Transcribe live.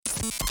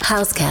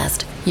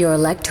Housecast, your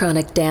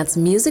electronic dance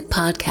music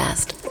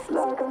podcast.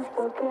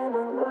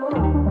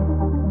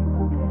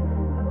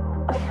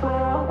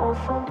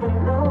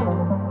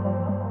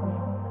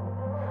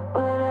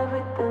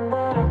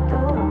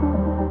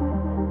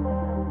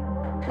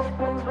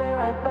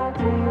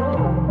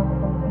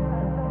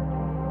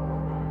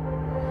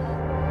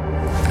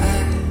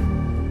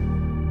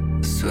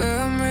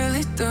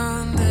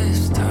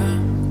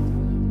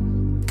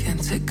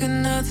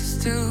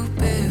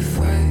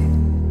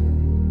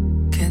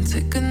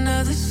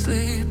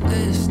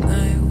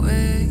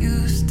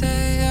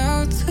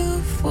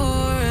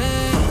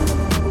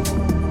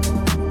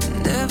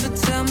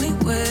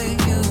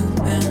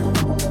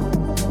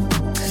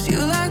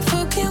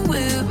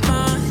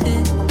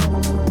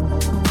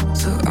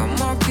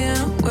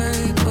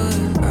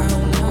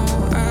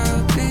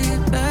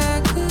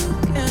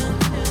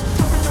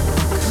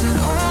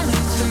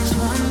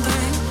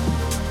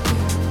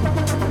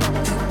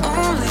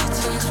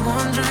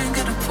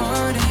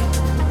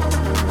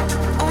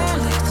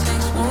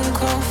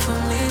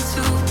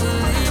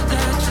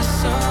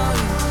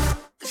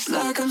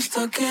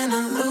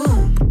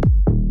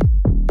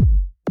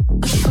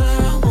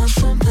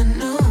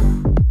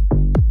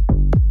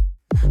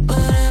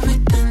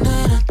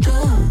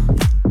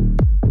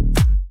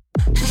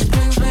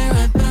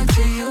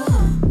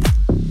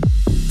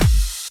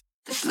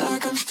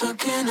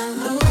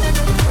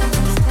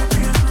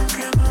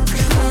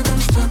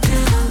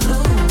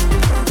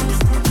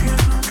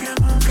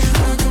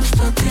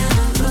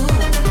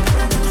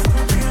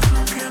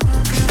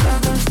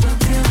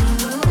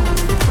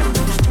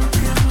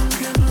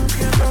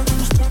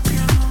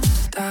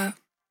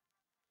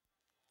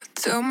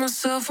 Tell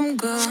myself I'm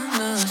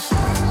gonna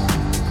stop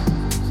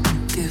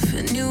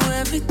giving you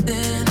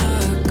everything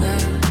I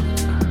got.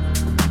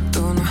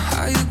 Don't know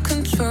how you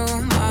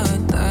control my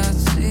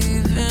thoughts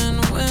even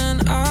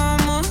when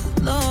I'm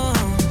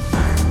alone.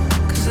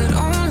 'Cause it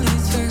only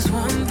takes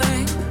one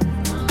thing.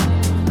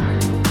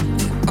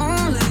 It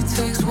only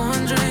takes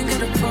one drink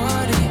at a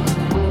party.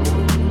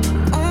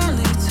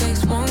 Only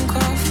takes one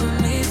call for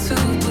me to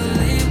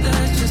believe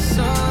that you're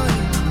sorry.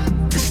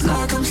 It's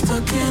like I'm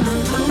stuck in a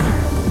loop.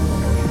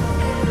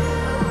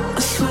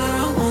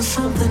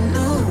 Something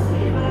new,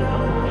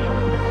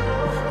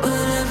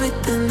 but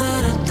everything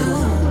that I do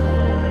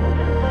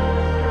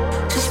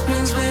just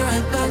brings me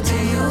right back to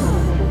you.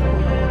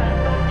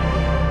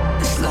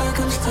 It's like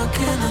I'm stuck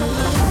in a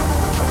loop.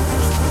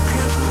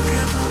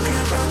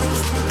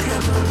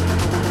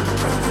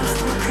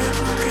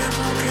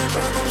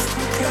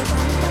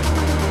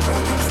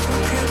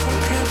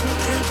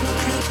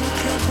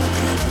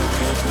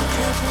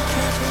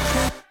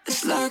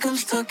 It's like I'm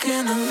stuck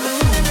in a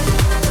loop.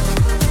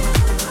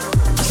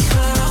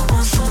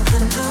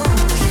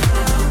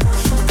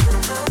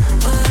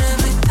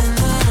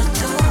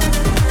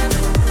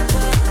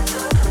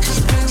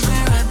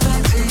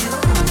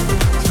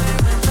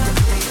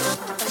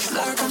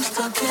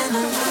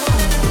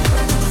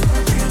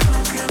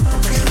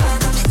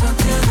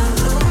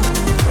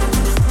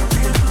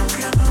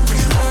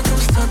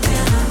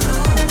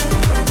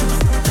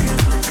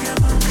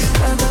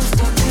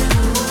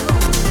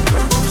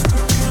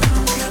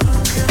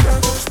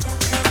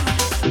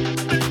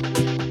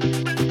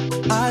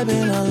 I've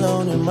been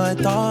alone in my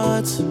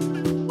thoughts.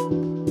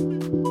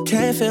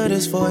 Can't feel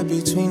this void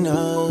between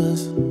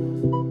us.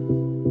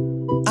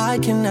 I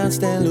cannot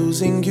stand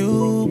losing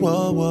you.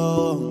 Whoa,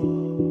 whoa.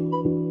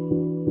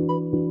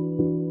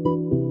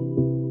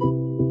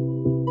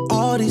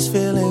 All these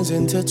feelings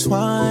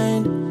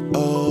intertwined.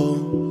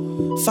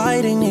 Oh,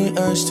 fighting the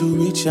urge to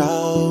reach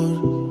out.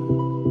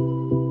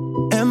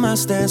 And my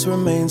stance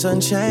remains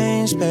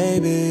unchanged,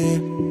 baby.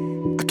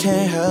 I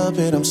can't help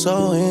it, I'm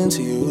so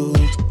into you.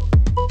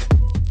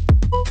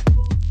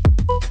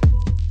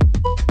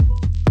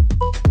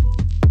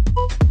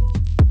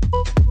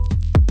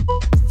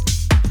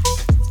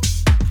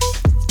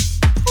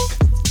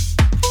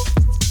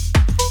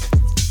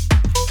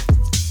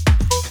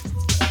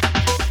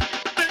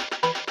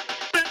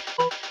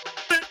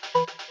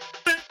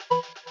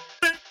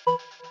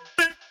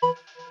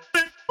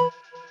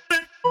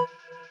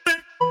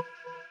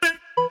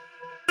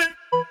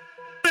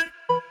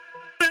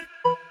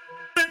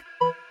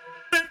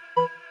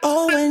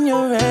 Oh, when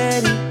you're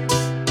ready,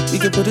 we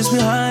can put this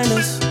behind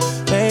us.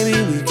 Maybe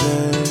we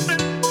can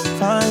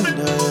find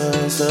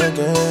us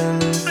again.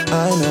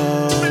 I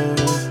know.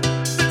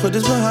 Put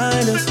this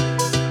behind us,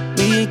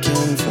 we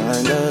can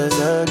find us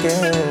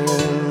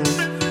again.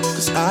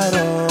 'Cause I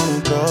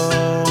don't go.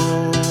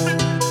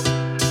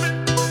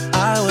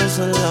 I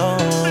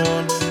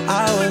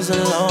was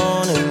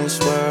alone in this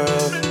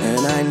world,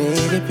 and I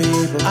needed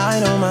people. I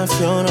know my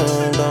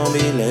funeral gon'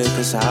 be lit,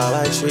 'cause how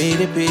I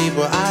treated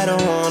people. I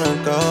don't wanna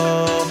go,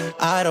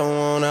 I don't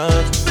wanna.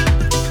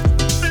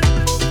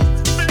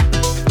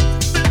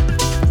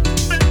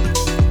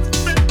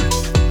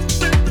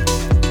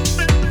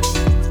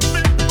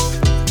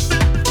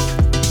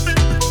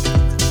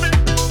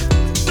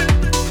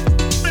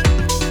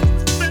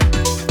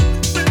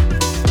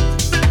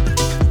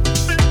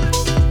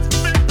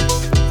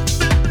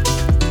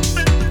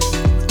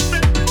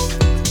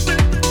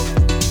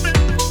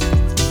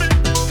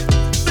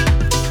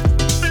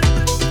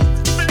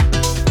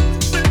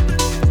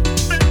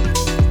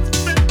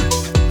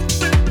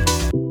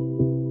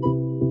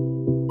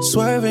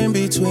 Swerving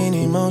between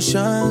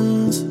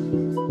emotions.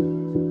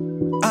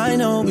 I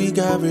know we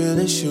got real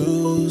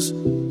issues.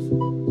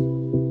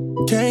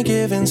 Can't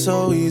give in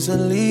so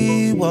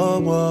easily. Whoa,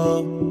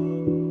 whoa.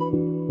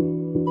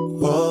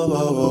 Whoa,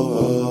 whoa, whoa,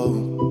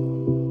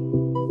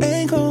 whoa.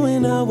 Ain't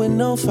going out with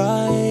no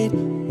fight,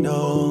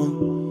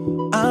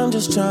 no. I'm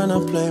just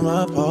tryna play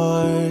my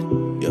part,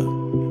 yeah.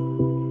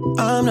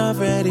 I'm not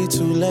ready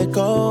to let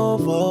go,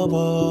 whoa,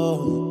 whoa.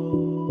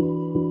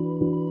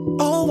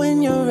 Oh,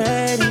 when you're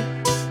ready,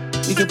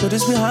 we can put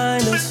this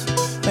behind us.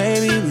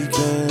 Maybe we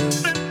can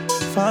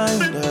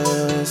find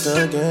us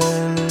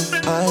again.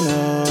 I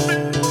know.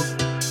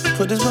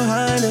 Put this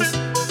behind us.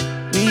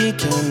 We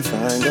can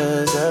find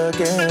us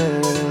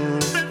again.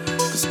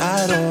 'Cause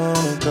I don't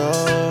wanna go.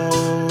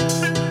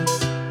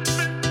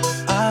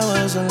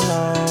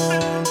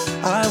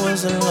 I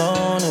was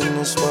alone in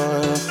this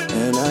world,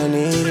 and I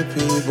needed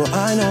people.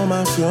 I know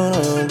my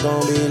funeral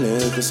gon' be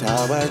lit, 'cause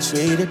how I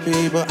treated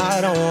people.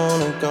 I don't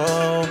wanna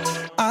go.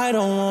 I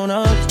don't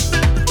wanna.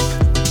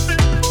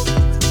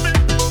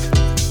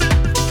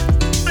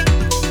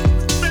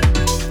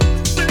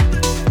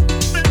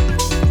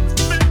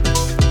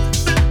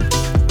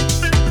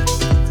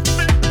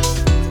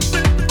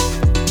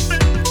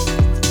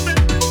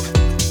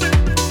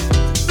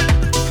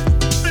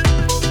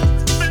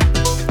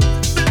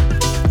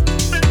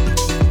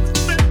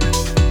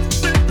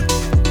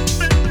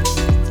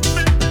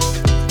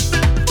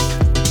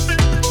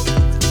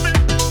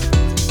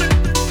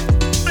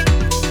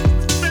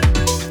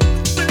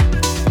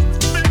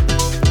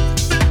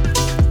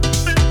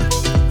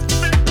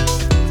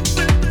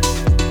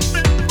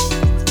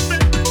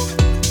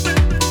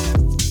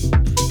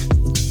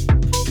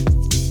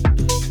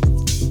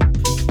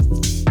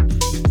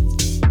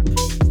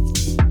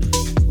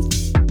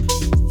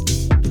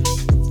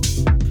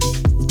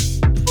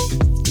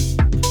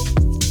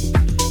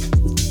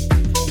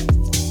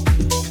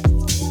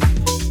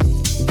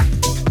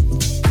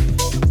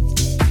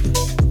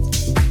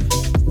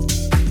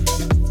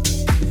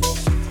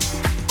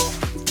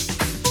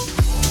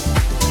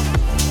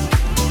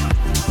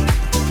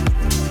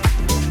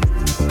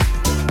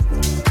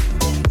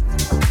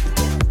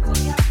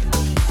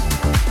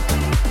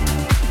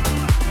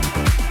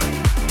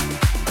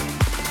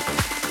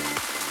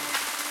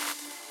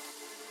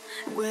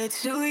 We're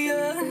too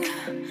young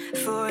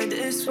for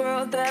this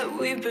world that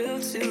we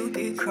built to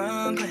be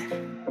crumbling.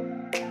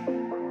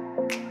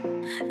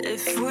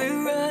 If we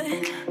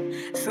run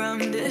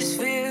from this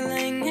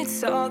feeling,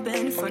 it's all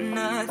been for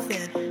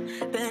nothing,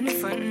 been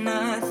for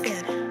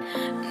nothing.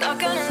 Not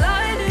gonna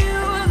lie to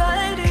you,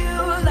 lie to you,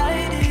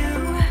 lie to you.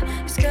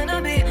 It's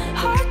gonna be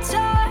hard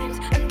times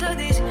under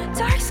these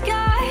dark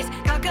skies.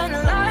 Not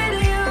gonna lie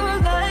to you,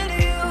 lie to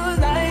you,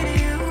 lie to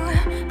you.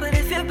 But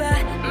if you're by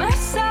my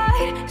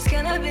side, it's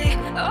gonna be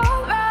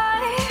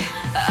alright.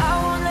 I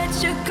won't let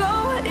you go,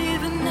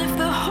 even if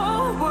the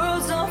whole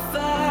world's on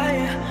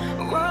fire,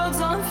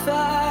 world's on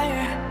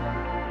fire.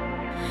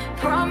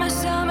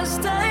 Promise I'ma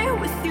stay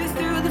with you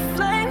through the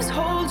flames,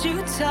 hold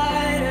you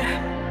tighter.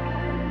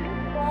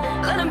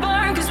 Let it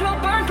burn, 'cause we'll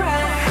burn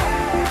brighter.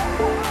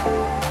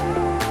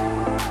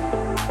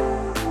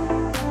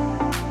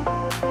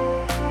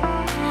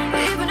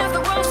 Even if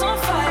the world's on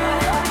fire.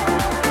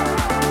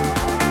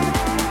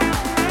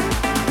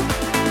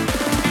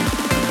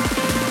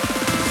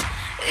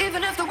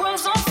 Even if the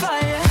world's on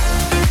fire.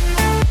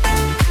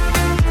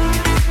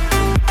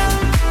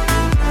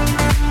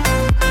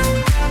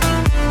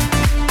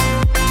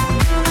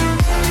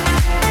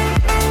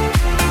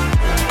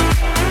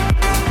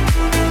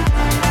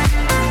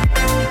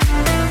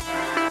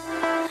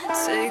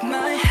 Take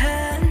my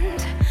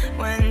hand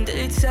when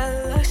they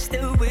tell us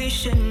that we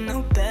should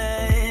know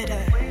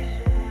better.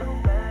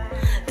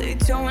 They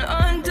don't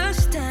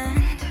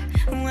understand.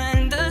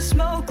 When the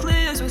smoke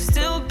clears, we'll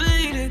still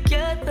be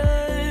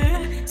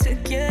together,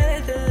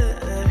 together.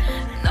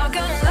 Not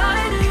gonna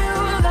lie to you,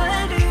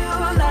 lie to you,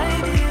 lie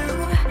to you.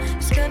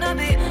 It's gonna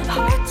be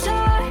hard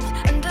times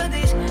under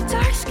these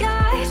dark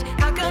skies.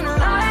 Not gonna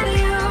lie to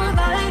you,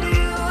 lie to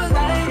you,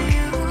 lie to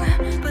you.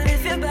 But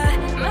if you're by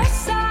my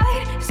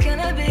side, it's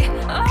gonna be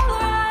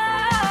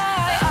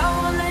alright. I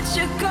won't let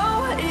you go,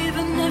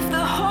 even if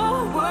the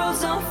whole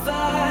world's on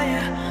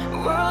fire,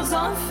 world's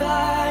on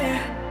fire.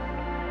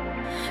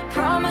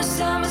 Promise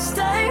I'ma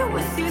stay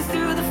with you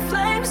through the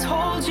flames,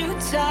 hold you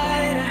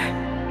tighter.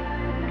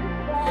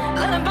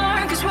 Let it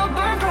burn, 'cause we'll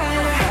burn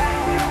brighter.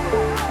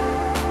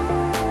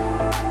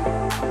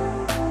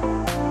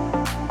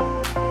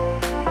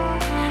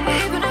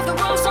 Even if the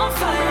world's on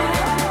fire.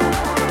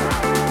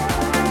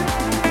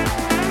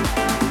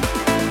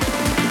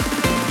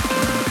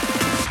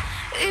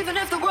 Even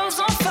if the world's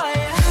on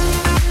fire.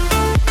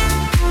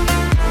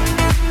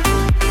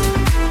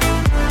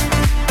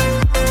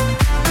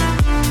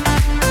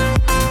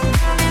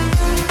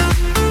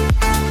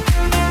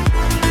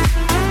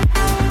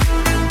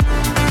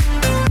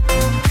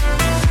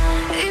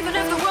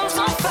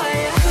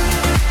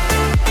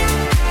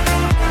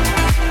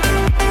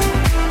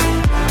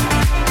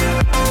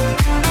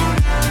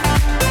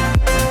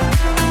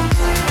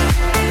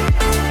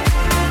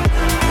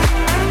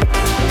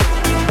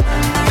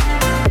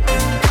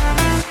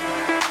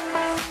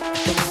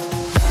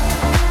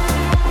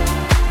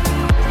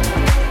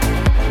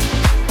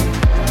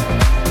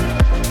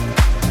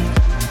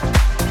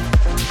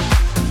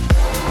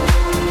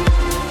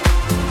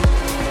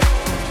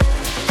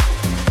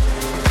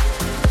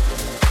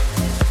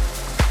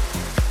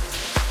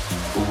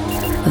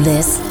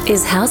 This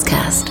is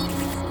Housecast.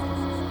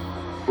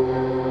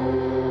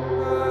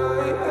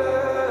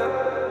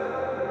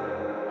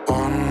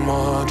 One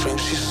more drink,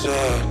 she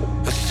said.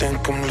 I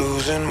think I'm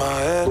losing my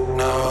head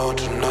now.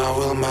 Tonight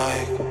we'll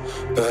make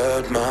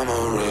bad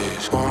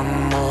memories.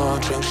 One more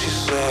drink, she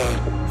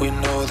said. We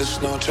know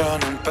there's no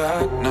turning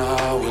back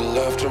now. We'll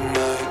have to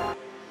make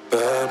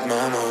bad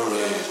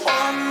memories.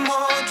 One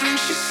more drink,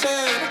 she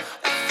said.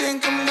 I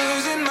think I'm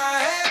losing my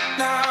head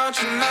now.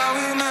 Tonight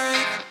we'll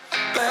make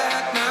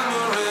bad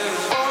memories.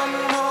 One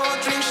more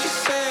drink, she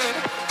said.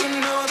 We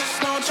know there's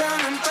no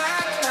turning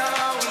back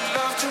now. We'll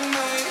have to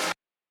make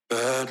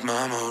bad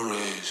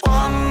memories.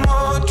 One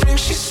more drink,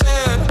 she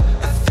said.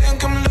 I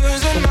think I'm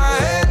losing my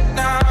head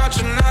now.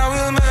 Tonight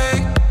we'll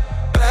make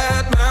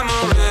bad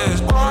memories.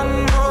 One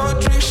more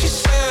drink, she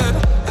said.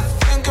 I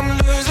think I'm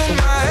losing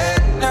my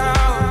head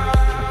now.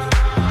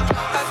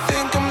 I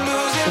think I'm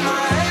losing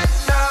my head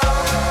now.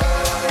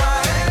 My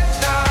head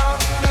now.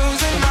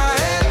 Losing my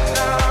head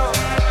now.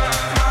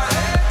 My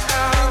head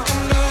now. I think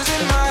I'm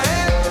losing my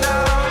head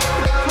now.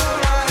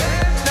 My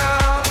head now.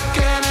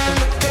 Again and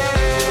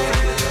again.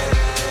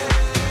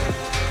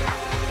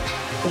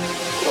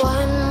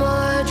 One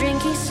more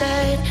drink, he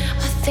said.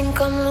 I think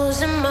I'm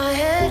losing my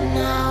head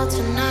now.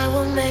 Tonight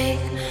we'll make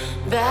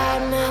bad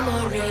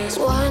memories.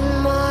 One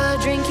more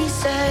drink, he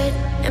said.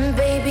 And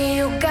baby,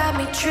 you got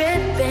me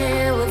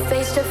tripping. We're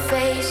face to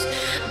face,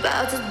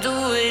 about to do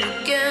it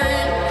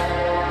again.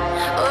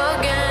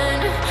 Again,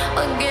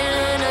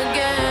 again,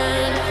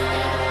 again.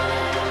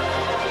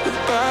 We're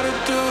about to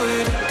do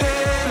it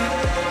again.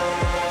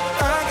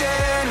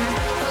 Again,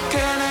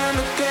 again and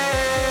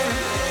again.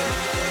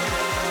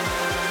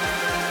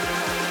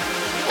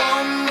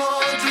 One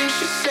more drink,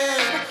 she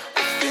said.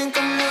 I think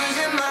I'm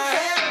losing my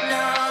head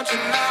now.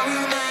 Tonight we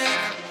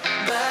make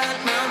bad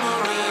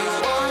memories.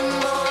 One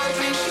more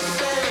drink, she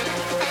said.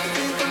 I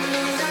think I'm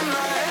losing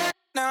my head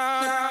now.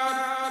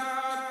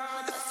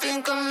 I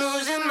think I'm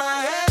losing my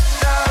head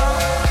now.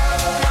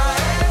 My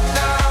head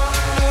now.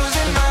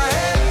 Losing my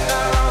head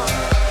now.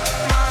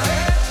 My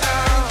head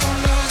now. I'm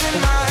losing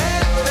my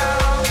head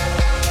now.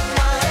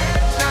 My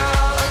head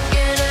now.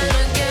 Again and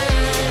again.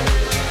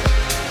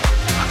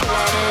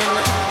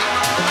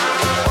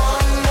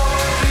 One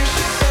more drink,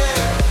 she said.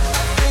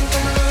 I think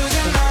I'm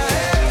losing my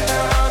head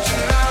now.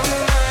 Tonight we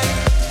make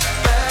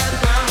bad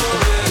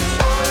memories.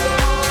 One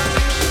more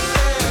drink, she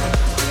said.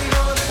 We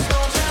know there's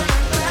no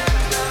turning back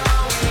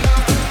now. We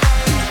love to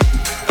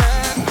make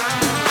bad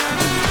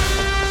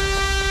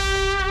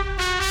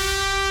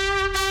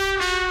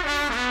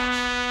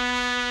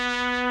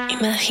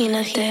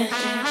Imagínate,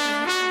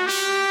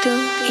 tú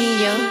y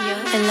yo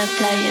en la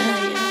playa,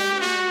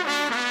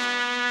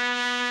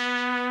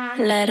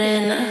 la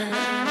arena,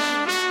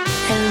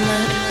 el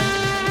mar,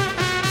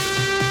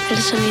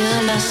 el sonido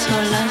de las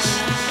olas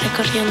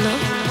recorriendo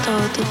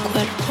todo tu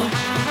cuerpo.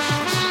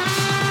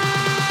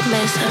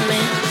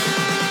 Bésame,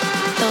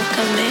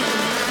 tócame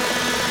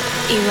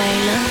y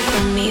baila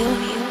conmigo.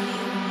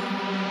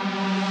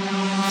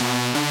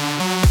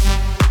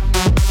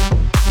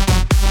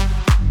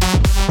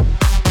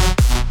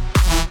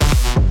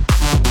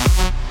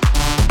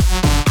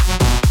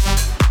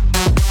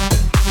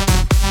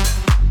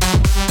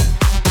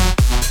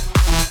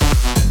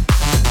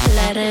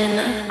 La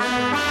arena.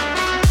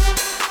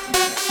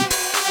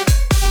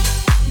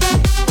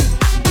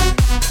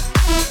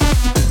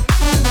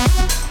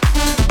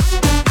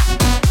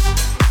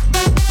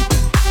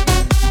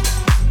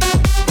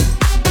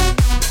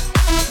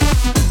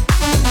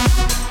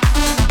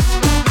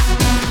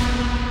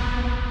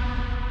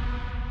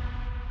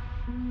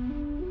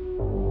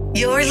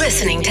 You're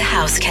listening to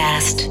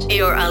Housecast,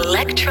 your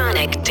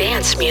electronic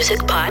dance music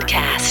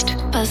podcast.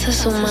 Pasa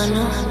su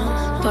mano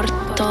por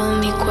todo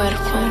mi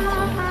cuerpo.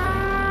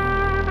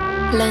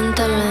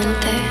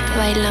 Lentamente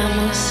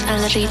bailamos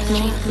al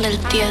ritmo del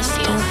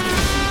tiesto.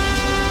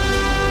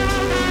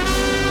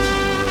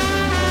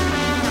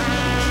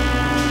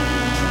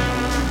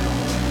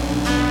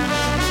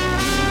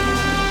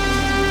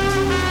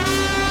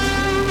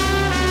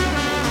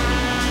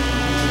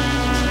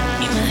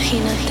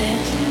 Imagínate,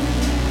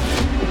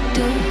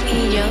 tú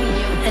y yo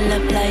en la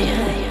playa,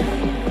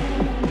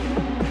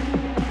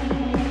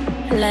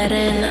 la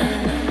arena,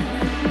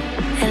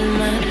 el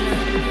mar,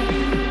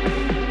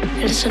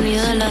 el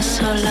sonido de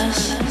las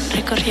olas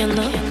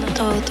recorriendo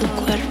todo tu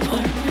cuerpo.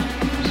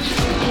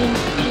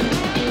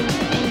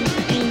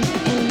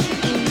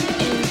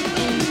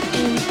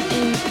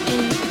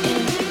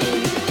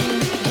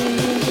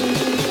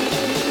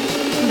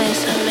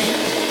 Bésame,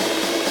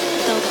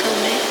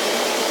 tócame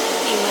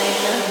y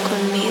baila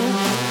conmigo.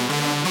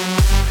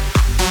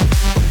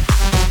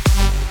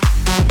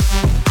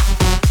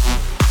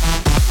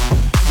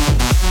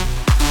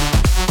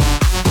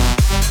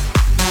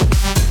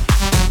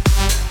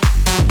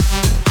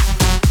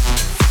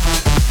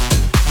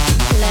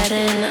 La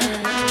arena,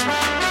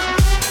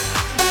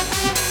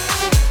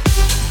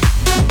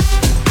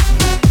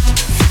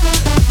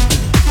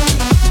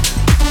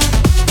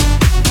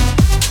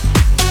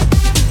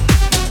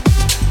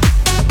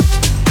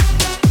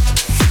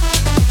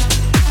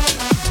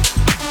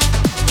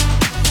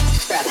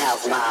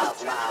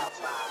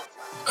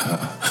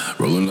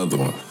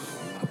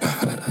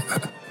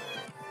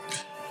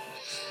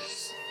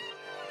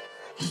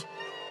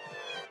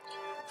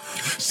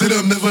 Sit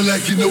up, never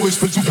like you know it's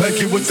special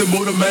packet with them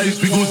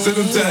automatics. We gon' send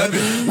them to heaven.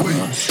 Wait,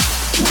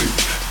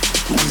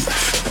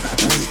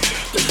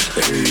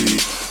 hey,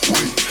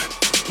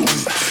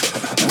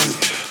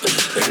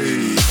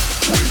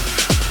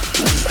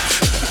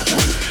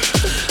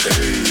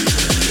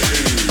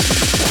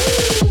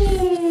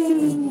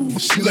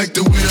 she like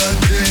the way I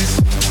dance.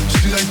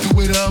 She like the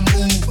way that I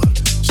move.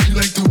 She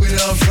like the way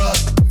that I rock.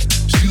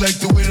 She like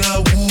the way that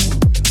I woo.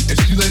 And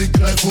she let it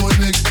clap for a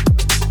nigga.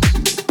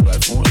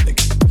 Clap for a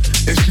nigga.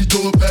 And she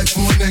throw it back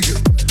for a nigga.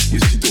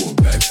 Yeah, she throw it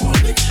back for a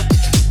nigga.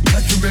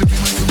 Like a red,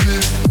 like a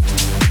red.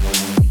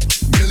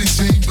 Billie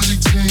Jean, Billie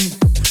Jean.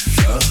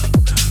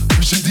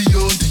 Christian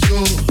Dior,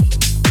 Dior.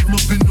 I'm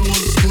up in all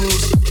the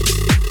stores.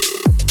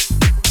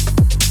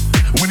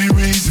 When it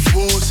rains, it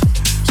pours.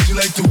 She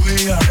like the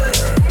way I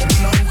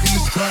walk in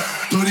the spot.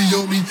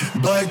 30 on me,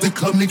 buy at the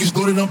club, niggas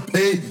know that I'm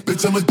paid.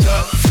 Bitch, I'm a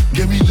top.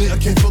 Get me lit, I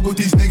can't fuck with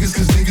these niggas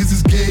cause niggas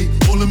is gay.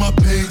 All in my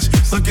page,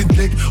 sucking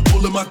dick.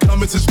 All in my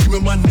comments and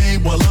screaming my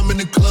name while I'm in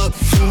the club.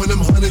 Throwing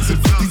them hundreds and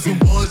fifties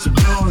and ones and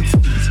pounds.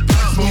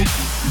 Smoke,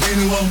 they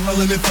know I'm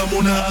wildin'. If I'm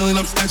on the island,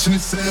 I'm snatching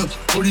his cell.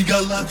 40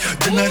 got locked,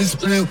 the night is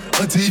real.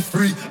 Until he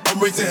free, I'm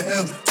right to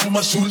hell. Two of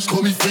my shooters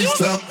call me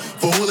FaceTime.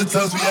 For all the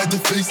times we had to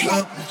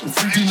FaceTime.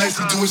 Freaky nights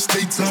we do it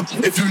state time.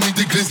 If you need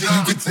the glizzy,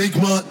 you can take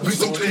mine. Please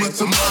don't come out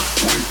to mine.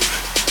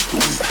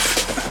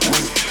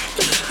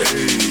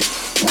 Hey.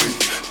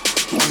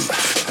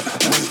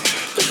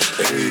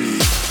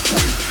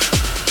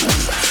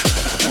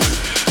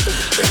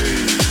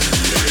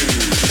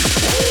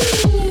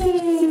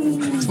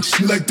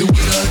 She like the way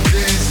that I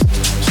dance.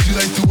 She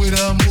like the way that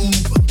I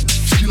move.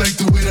 She like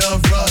the way that I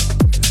rock.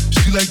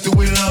 She like the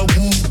way that I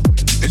woo.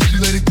 And she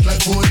let it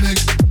clap for a nigga.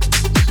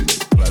 She let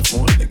it clap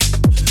for a nigga.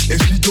 And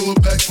she throw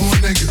it back for a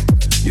nigga.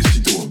 Yeah, she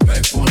throw it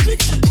back for a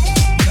nigga.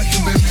 Like a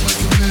baby,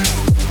 like a man.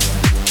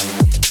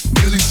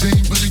 Billie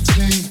Jean, Billie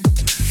Jean.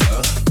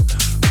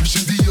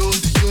 Christian Dior,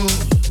 Dior.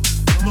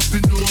 I'm up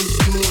in all the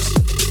stores.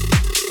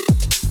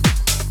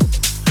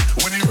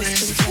 When it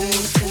rains, it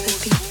pours.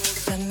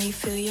 Let me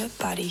feel your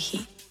body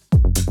heat.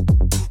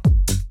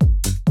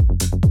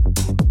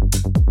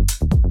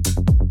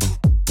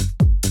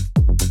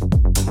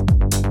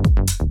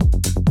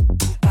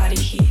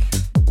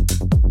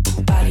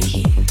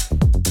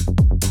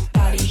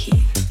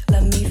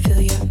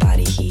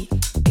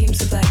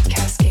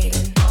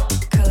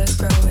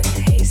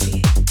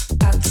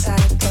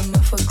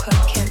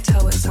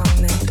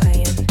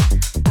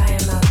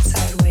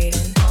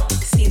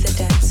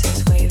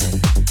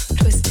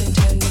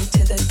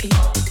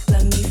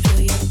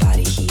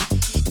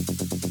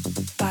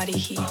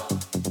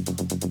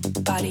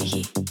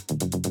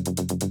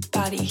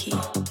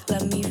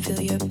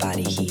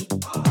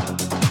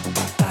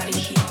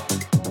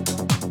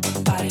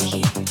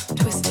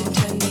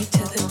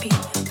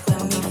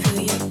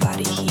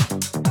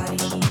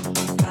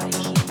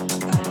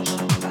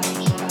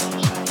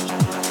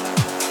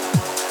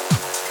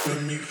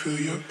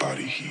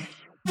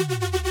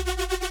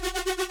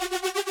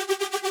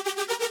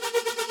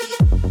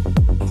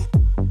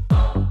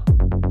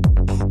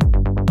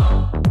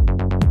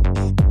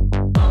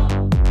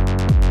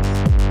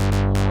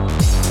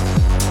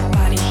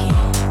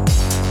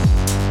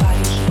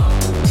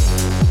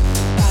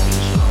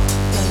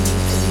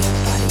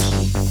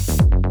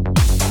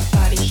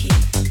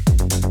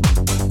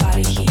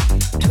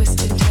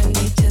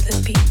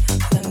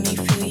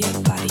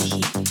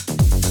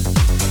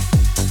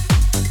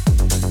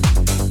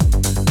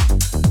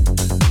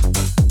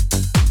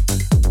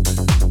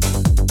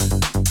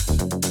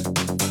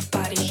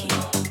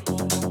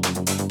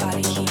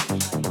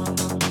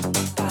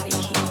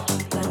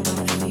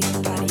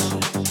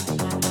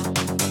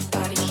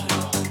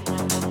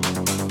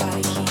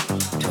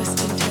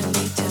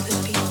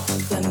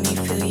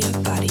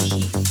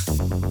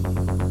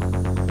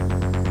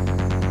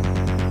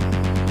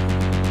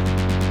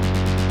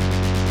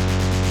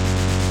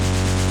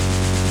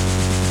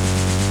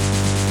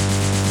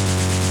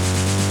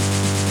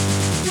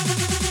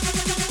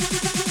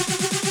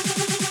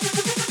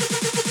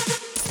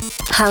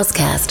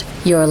 Housecast,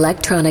 your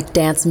electronic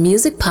dance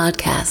music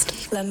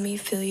podcast. Let me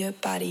feel your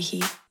body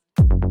heat.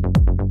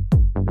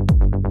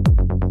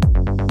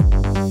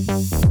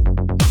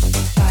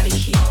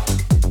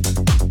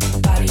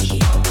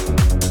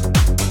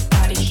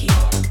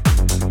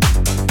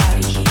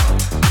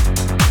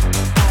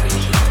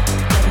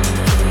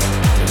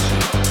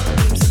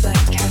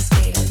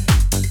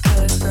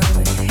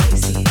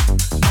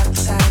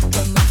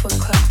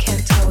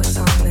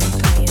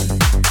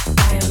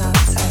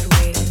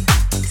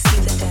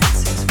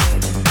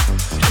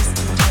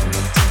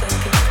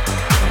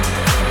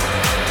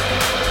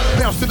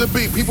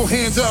 People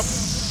hands up.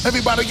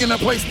 Everybody in the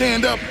place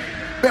stand up.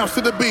 Bounce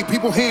to the beat,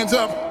 people hands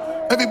up.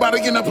 Everybody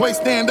in the place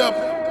stand up.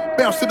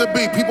 Bounce to the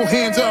beat, people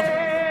hands up.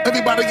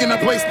 Everybody in the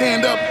place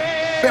stand up.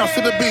 Bounce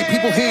to the beat,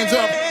 people hands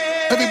up.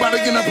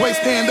 Everybody in the place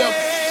stand up.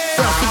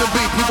 Bounce to the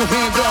beat, people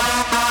hands up.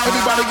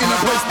 Everybody in the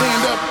place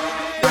stand up.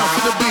 Bounce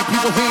to the beat,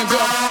 people hands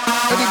up.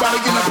 Everybody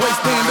in the place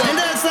stand up.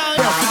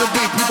 Bounce to the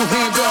beat, people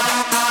hands up.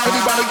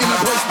 Everybody in the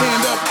place stand up.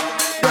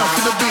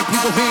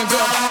 your hands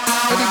up.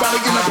 Everybody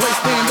in the place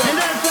stand up.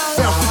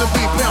 Bounce to the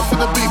beat, bounce to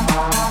the beat,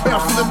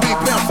 bounce to the beat,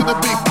 bounce to the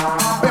beat,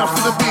 bounce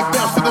to the beat,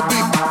 bounce to the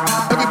beat.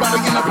 Everybody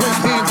in the place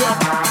hands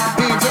up,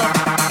 hands up,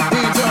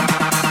 hands up,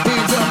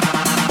 hands up,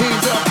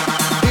 hands up, hands up,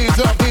 hands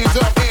up, hands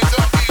up, hands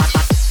up.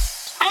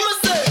 I'ma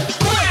say,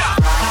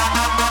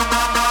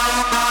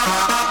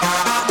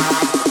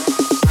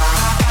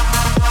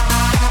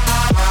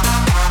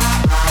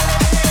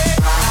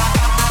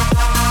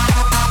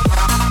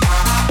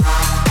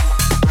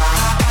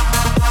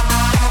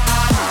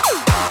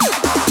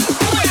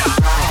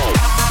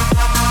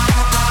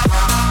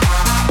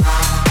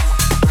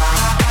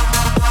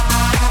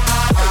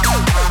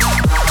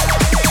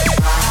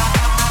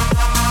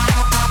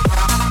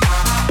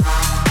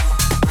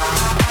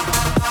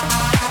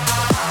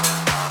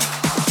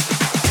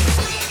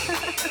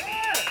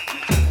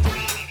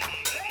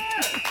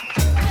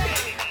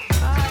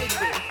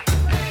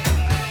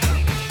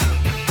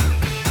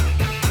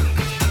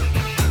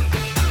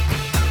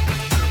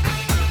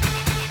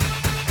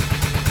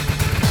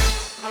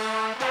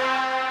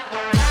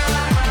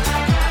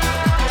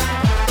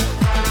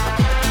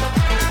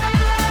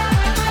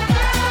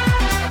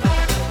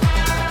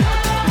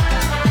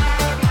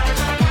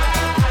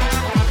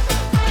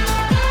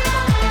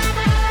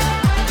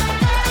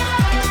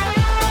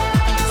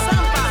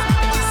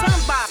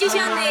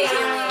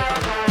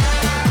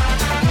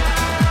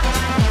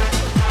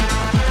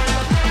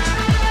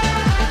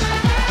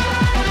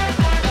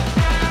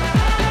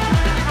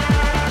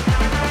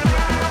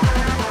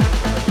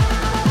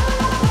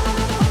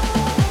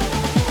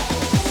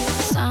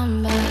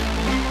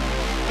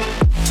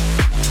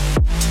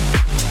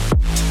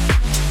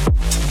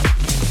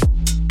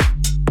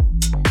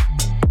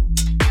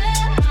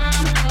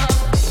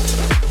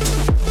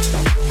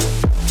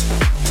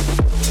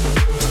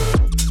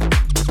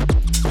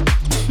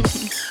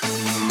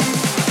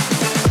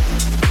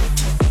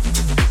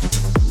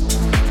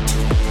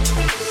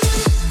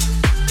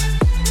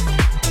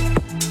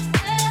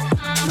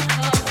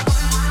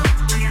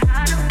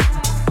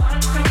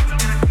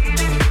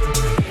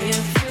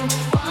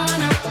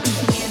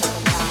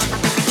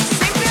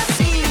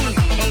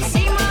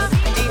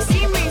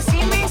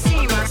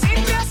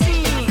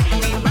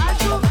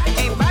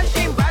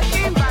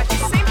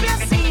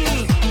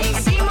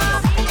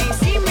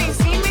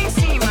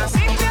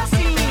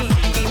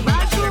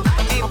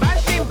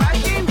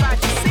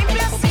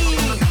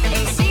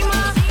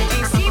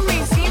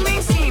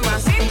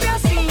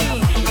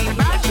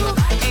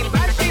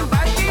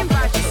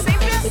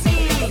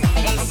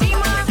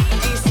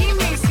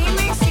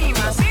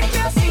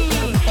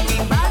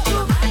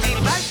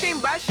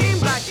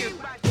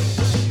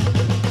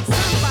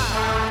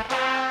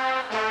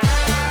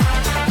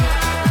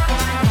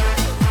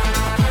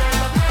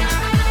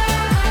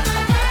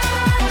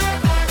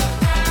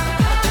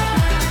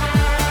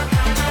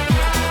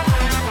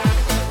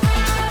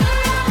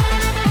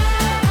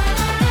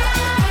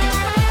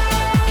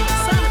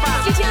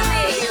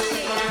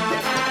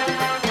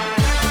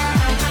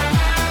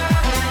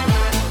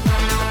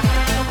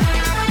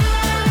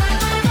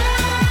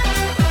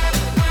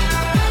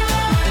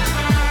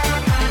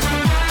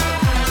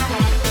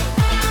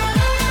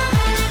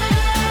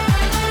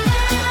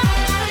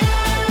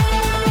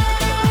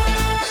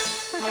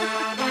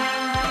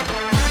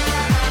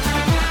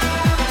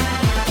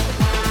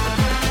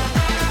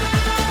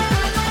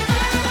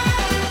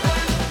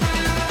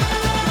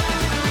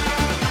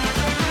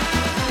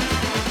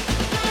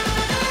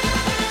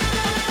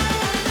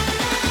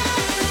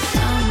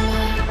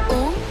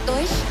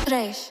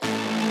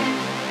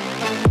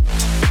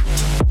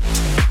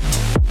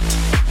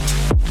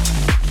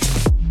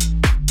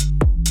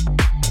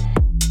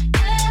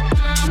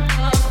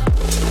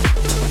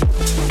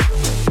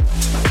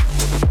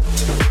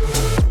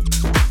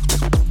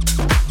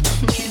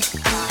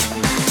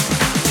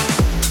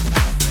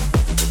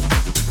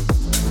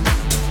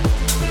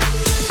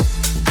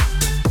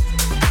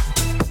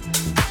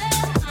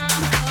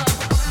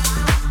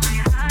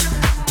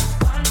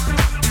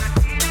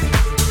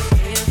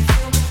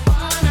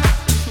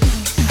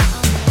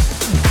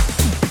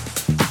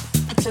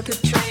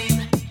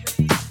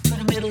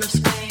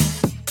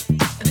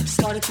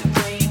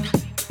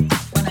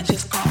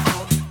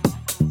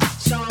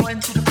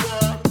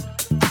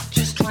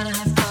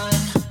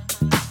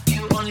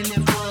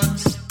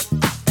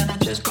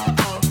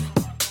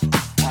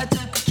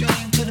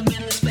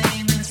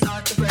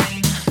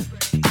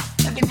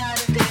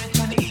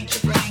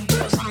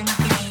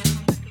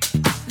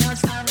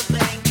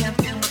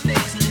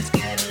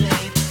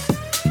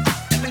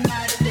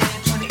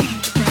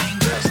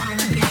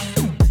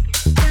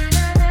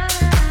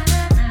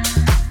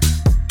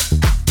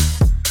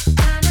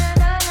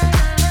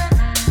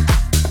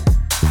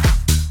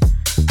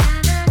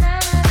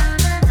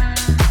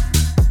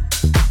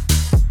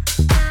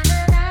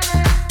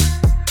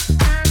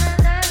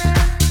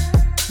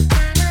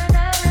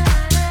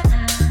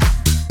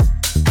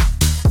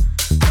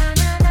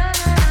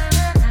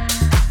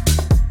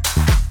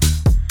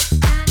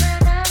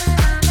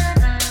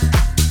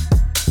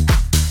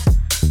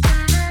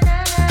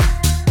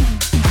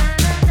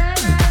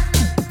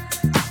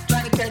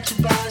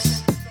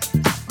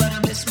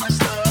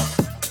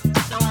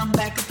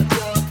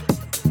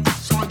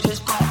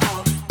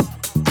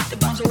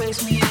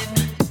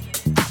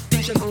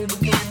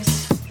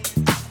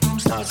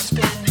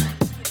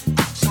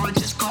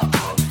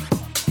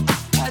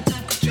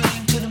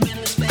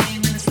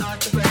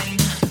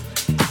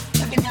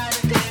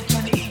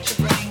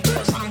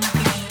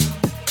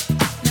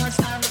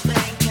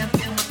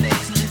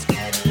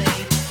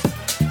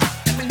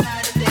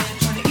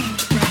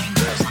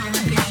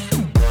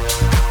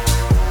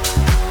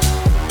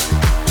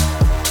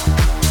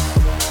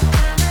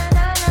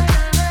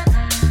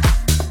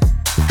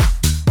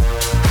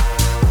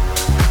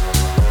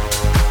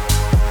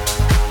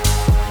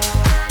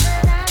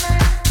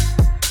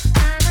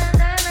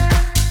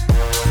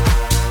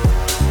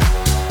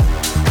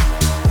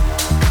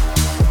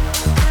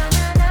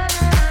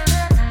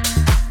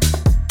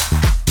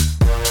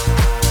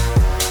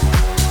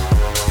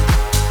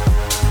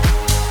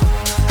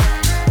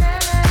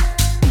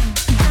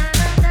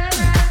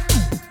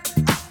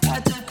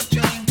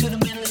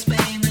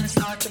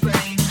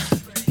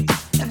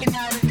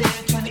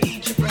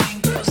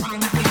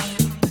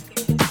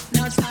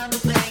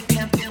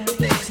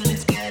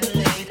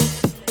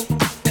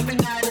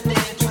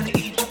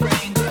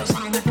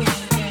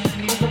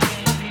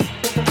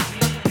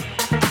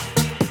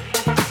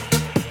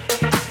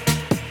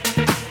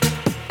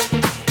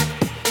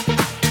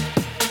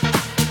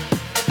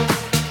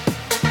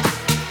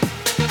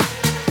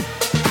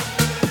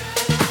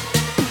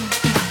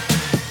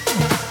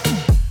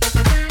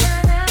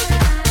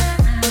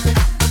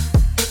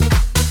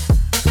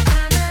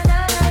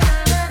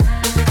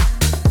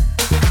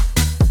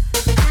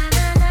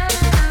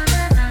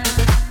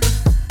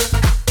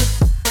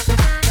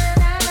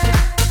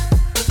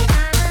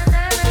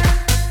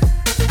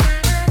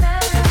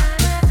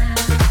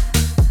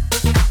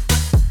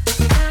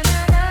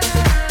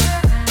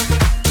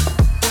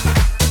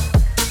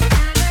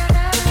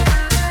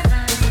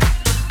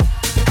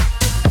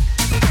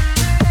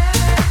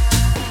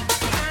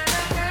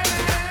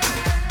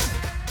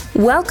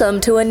 Welcome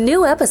to a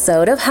new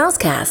episode of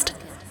Housecast.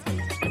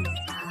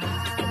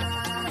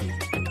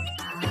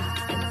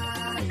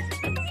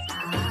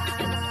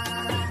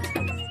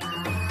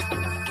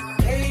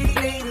 Hey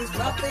ladies,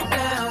 drop it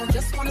down.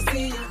 Just wanna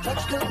see you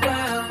touch the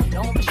ground.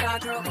 Don't be shy,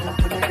 girl, go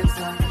for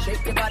dancer.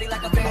 Shake your body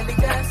like a belly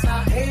dancer.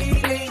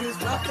 Hey ladies,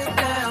 drop it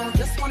down.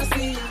 Just wanna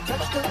see you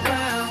touch the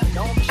ground.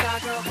 Don't be shy,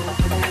 girl, go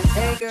for dancer.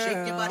 Hey girl,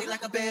 shake your body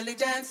like a belly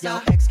dancer.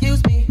 Yo,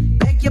 excuse me,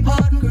 beg your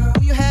pardon, girl.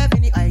 Do you have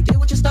any idea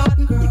what you're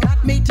starting, girl? You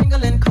got me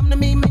tingling, come to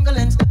me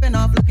mingling, stepping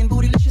off, looking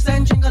bootylicious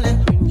and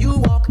jingling. When you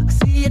walk, I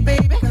see it,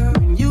 baby. Girl.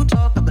 When you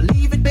talk, I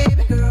believe it,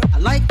 baby. Girl. I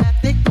like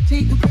that thick,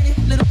 petite, and pretty.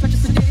 Little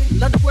touches of ditty,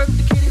 love to work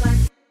the kitty like.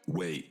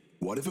 Wait,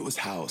 what if it was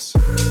house?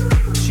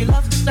 She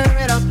loves to stir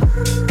it up.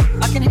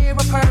 I can hear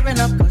her purring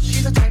up, cause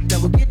she's a type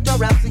that will get her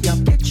rousey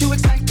up. Get you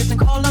excited and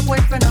call her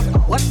boyfriend up.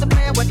 What's the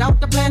plan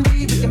without the plan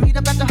B? We can meet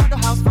up at the Huddle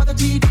House for the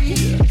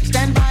TV.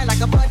 Stand by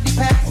like a buddy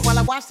pass while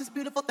I watch this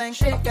beautiful thing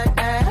shake that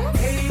ass.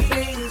 Hey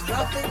ladies,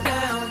 drop it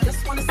down.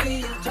 Just wanna see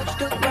you touch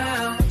the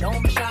ground.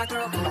 Don't be shy,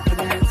 girl, go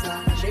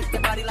bonanza. Shake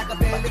your body like a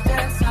belly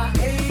dancer.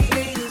 Hey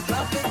ladies,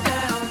 drop it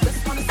down.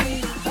 Just wanna see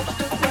you touch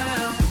the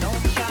ground.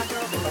 Don't be shy,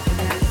 girl, go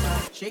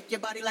bonanza. Shake your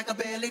body like a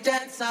belly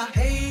dancer.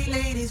 Hey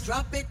ladies,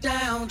 drop it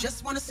down.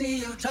 Just wanna see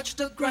you touch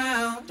the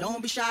ground.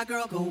 Don't be shy,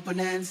 girl, go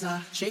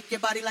bonanza. Shake your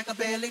body like a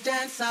belly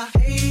dancer.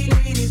 Hey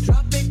ladies,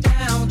 drop it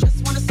down.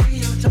 Just wanna see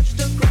you touch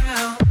the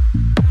ground.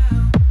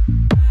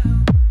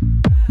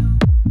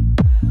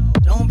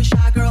 Don't be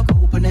shy, girl,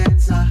 go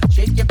bonanza.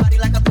 Shake your body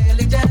like a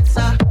belly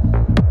dancer.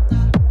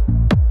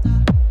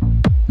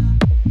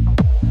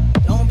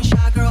 Don't be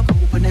shy, girl, go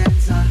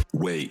bonanza.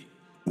 Wait,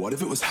 what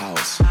if it was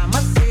house? I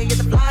must say you're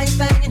the flyest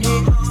thing in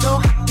here. So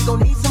hot, you gon'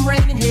 need some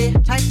rain in here.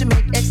 Type to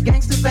make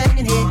ex-gangsters bang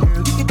in here.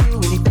 Girl, you can do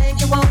anything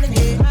you want in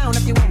here. Frown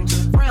if you want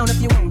to, frown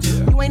if you want to.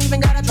 You ain't even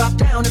gotta drop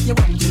down if you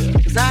want to.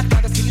 Cause I'd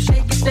rather see you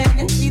shake it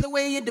standing. Either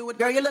way you do it,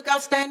 girl, you look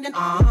outstanding.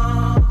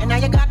 And now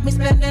you got me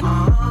spending.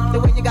 The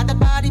way you got that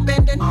body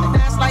bending. And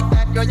ass like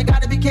that, girl, you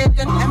gotta be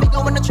kidding. And me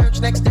going to church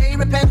next day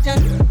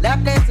repenting.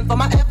 Lap dancing for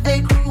my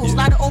FA crew.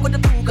 Slide her over the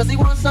pool cause he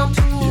wants some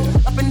too.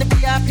 Up in the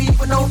VIP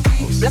with no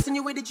fee. Blessing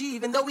you with the G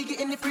even though we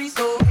getting it free.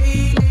 So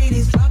hey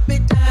ladies, drop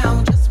it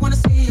down. Just wanna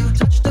see you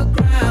touch the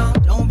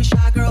ground. Don't be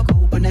shy, girl, go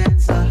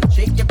bonanza.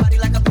 Shake your body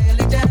like a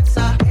belly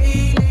dancer.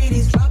 Hey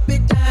ladies, drop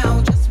it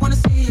down. Just wanna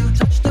see you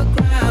touch the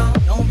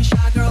ground. Don't be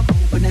shy, girl, go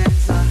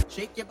bonanza.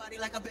 Shake your body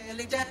like a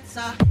belly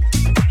dancer.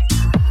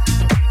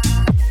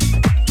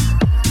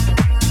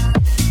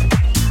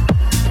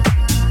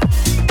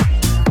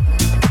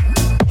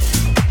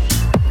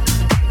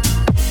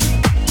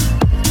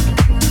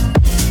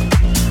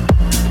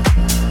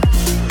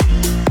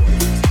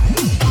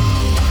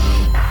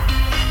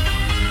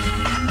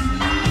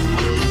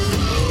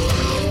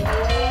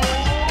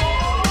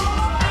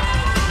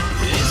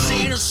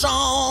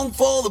 Song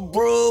for the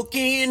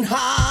broken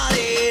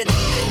hearted,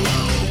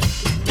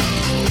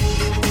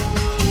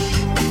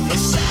 a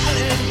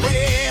silent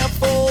prayer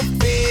for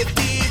faith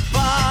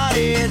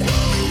departed.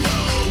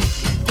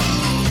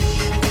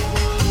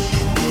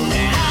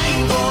 I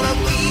ain't gonna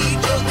be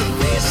just a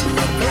face in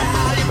the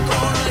crowd. You're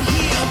gonna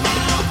hear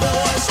my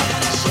voice when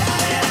I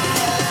shout it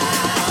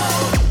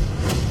out.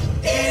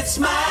 It's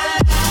my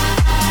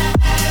life,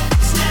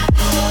 it's now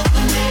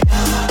or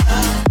never.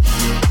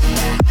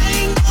 I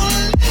ain't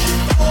gonna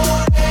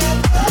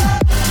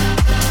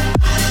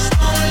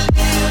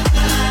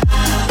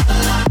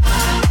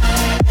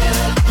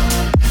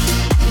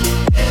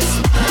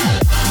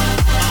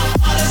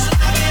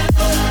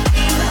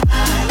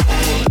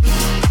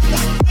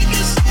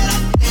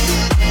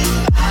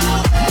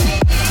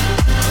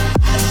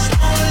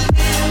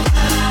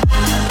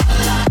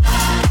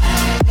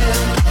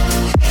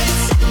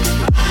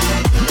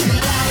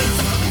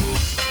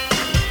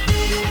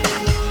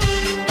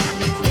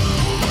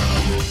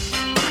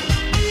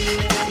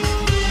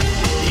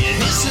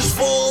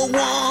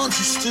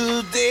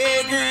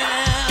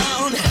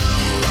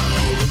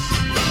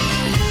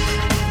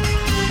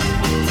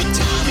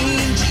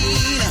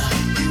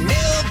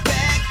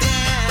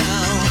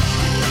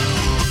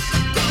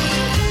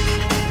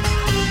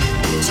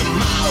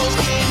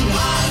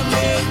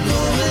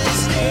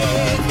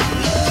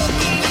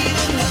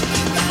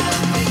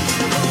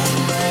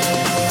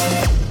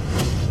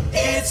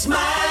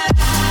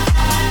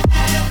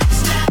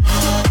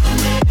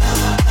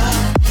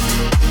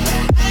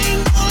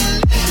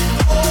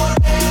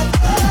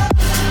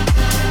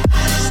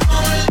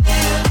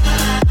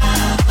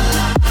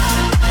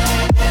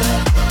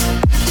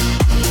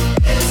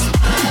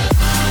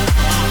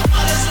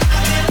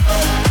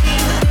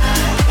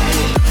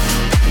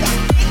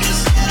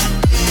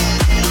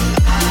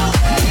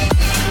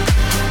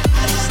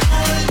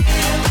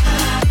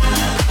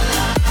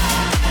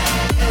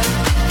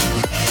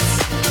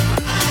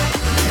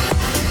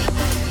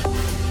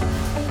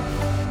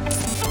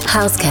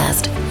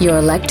Housecast, your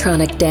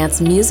electronic dance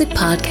music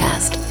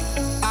podcast.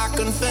 I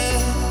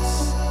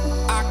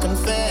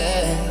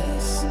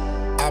confess,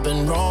 I've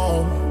been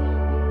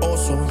wrong, oh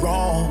so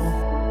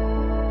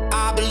wrong.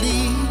 I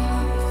believe,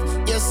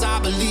 yes I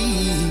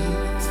believe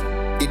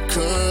it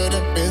could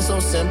have been so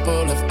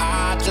simple if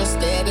I just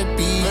let it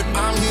be. But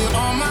I'm here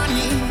on my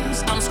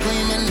knees, I'm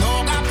screaming,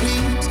 oh God,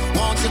 please,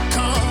 won't you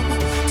come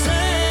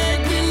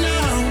take me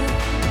now?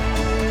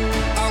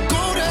 I'll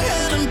go to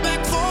hell and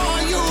back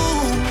for you,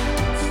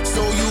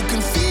 so you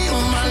can feel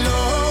my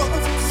love,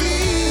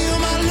 feel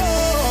my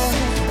love.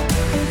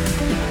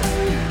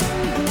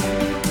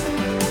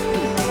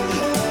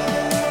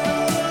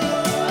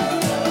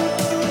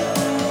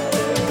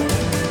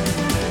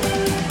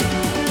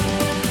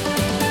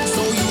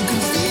 So you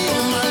can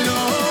feel my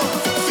love,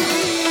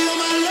 feel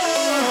my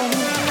love.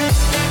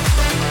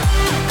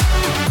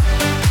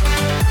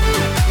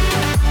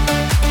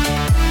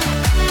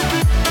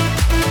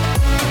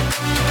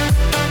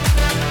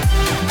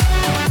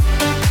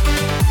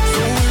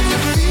 So when you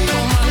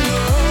feel my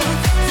love,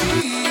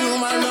 feel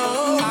my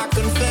love.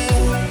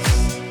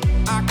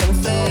 I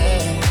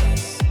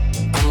confess,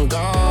 I'm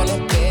gonna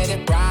get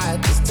it right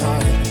this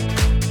time.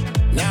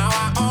 Now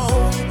I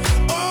own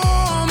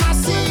all my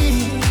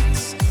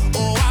sins.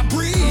 Oh, I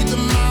breathed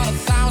them out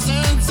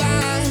 1,000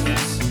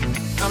 times.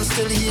 I'm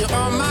still here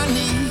on my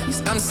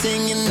knees. I'm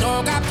singing,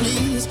 oh God,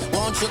 please,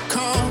 won't you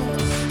come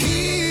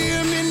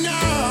hear me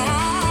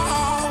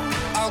now?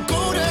 I'll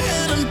go to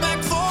hell and back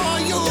for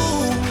you,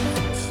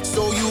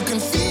 so you can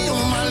feel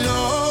my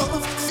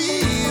love,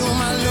 feel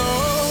my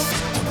love.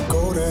 I'll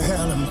go to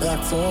hell and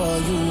back for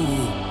you,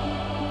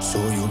 so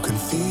you can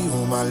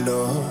feel my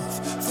love,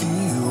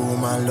 feel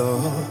my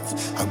love.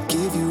 I'll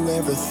give you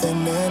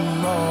everything and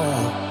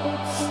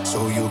more,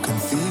 so you can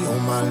feel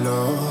my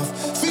love,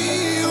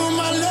 feel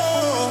my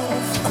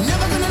love. I'm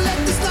never gonna let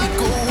this night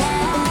go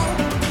out.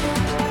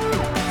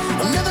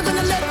 I'm never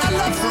gonna let our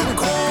love run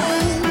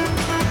cold.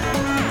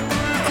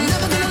 I'm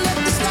never gonna let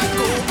this night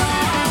go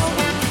out.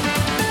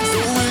 So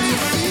will you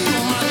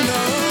feel my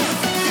love,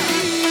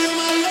 feel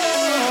my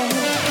love?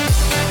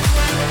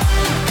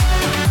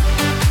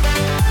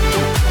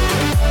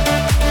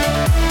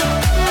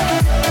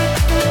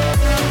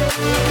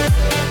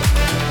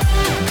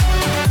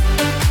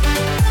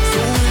 So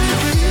will you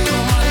feel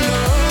my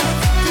love,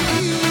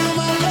 feel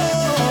my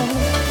love?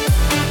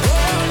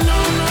 Oh no,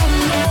 no,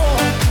 no,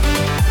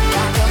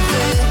 I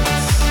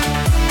confess,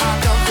 I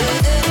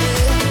confess.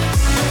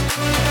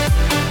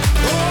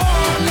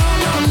 Oh no,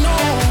 no, no.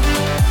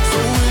 So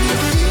will you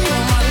feel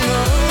my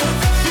love,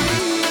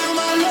 feel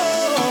my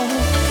love?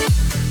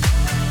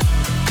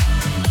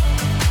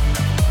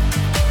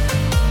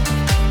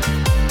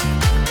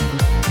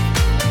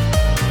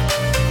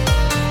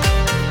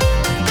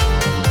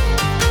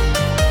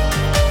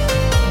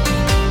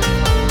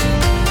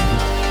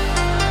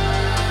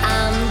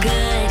 I'm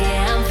good,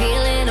 yeah, I'm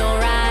feeling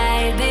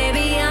alright.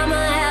 Baby, I'ma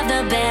have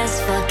the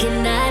best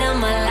fucking night of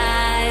my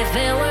life.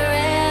 And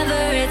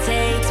wherever it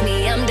takes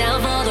me, I'm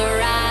down for the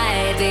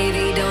ride.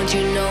 Baby, don't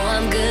you know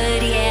I'm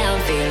good, yeah,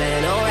 I'm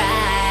feeling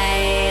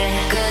alright.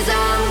 'Cause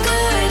I'm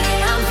good,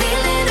 yeah, I'm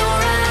feeling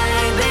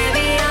alright.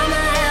 Baby,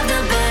 I'ma have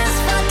the best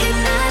fucking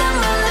night of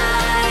my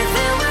life.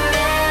 And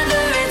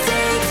wherever it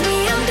takes me,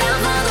 I'm down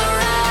for the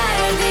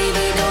ride.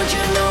 Baby, don't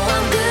you know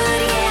I'm good,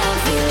 yeah, I'm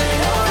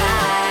feeling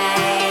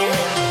alright.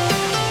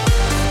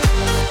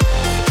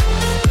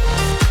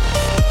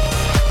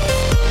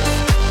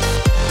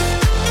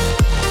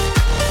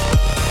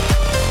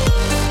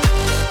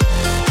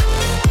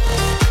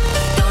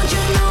 Don't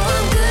you know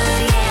I'm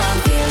good, yeah, I'm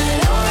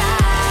feeling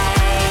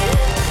alright.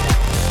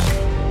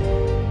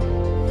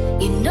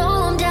 You know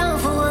I'm down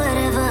for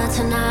whatever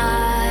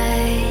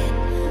tonight.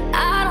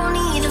 I don't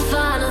need the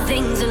final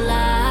things in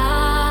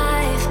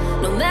life.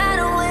 No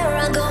matter where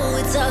I go,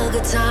 it's a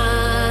good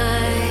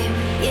time,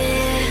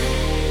 yeah.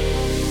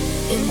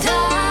 And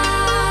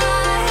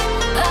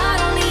I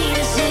don't need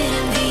to sit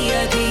in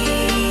VIP.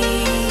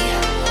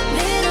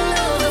 Middle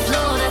of the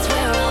floor, that's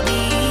where I'll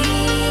be.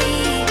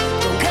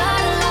 Don't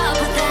got a lot,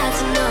 but that's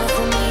enough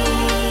for me,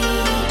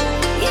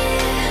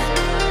 yeah.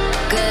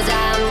 'Cause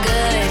I'm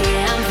good,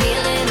 yeah, I'm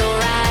feeling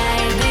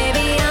alright.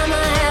 Baby,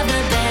 I'ma have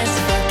the best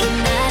fucking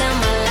night of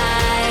my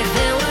life.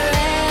 And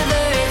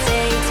wherever it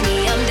takes me,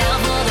 I'm down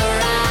for the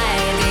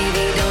ride.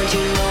 Baby, don't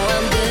you know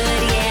I'm good,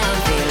 yeah, I'm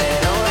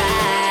feeling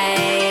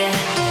alright.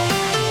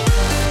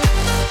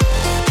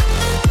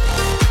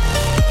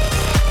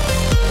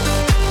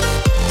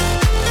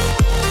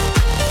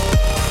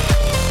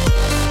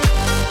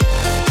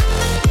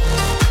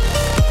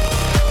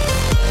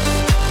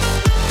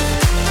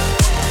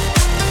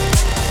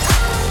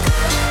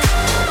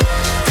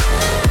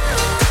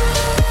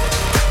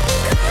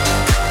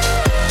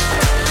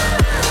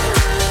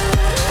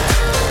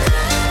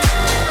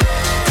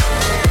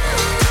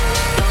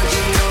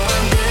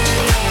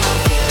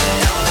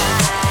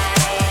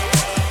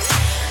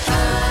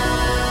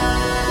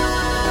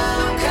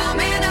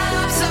 Coming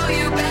up, so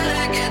you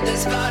better get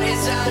this party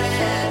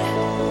started.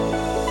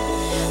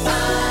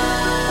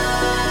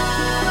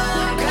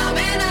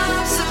 Coming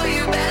up, so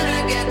you better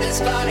get this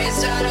party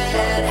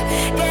started.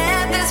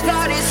 Get this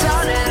party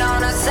started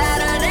on a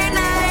Saturday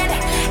night.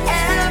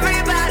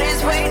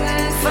 Everybody's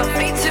waiting for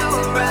me to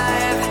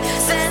arrive.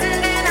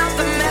 Sending out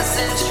the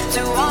message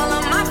to all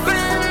of my friends.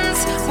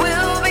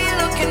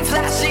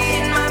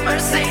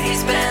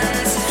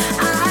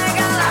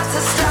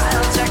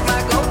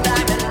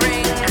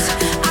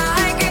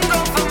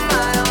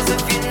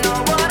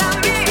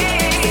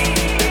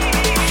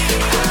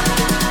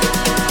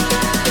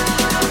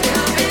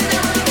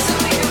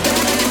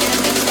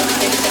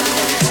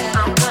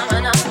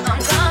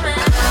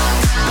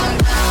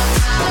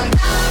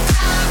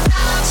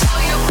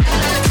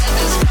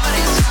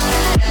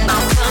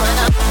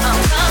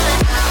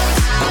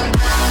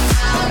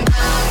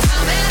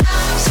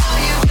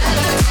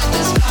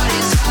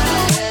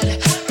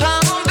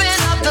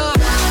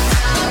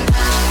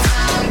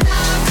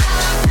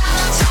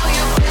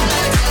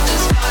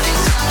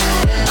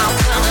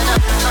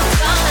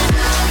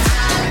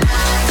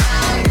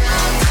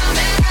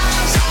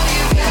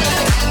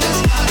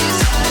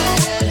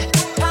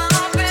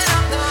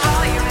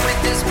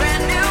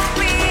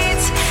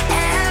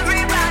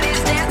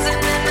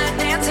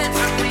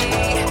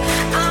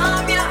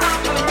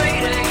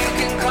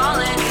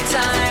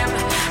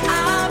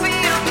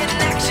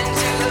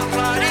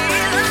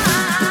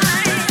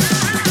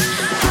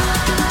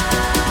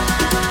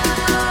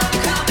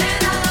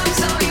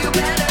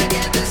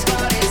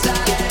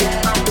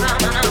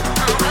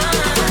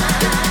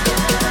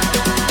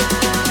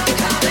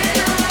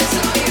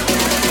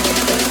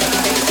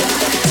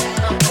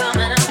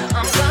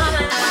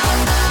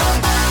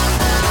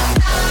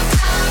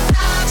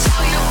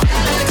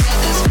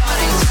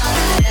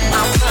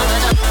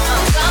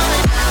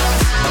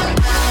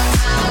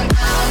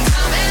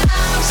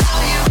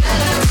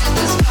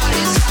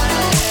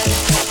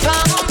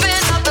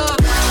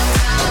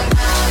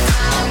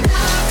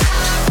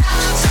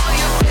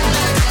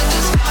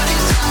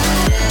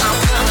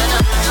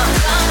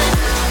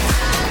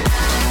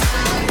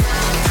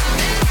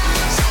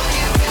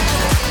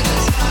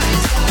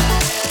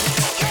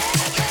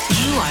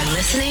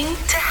 listening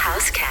to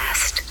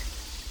Housecast.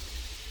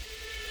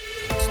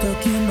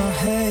 Stuck in my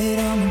head,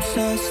 I'm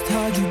obsessed,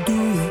 how'd you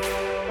do it?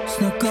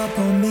 Snuck up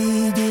on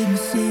me, didn't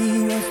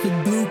see, what's the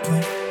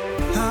blueprint?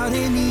 Out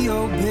in the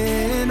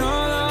open,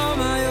 all on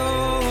my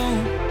own.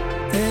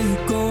 There you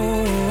go,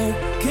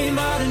 came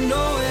out of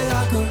nowhere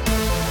like a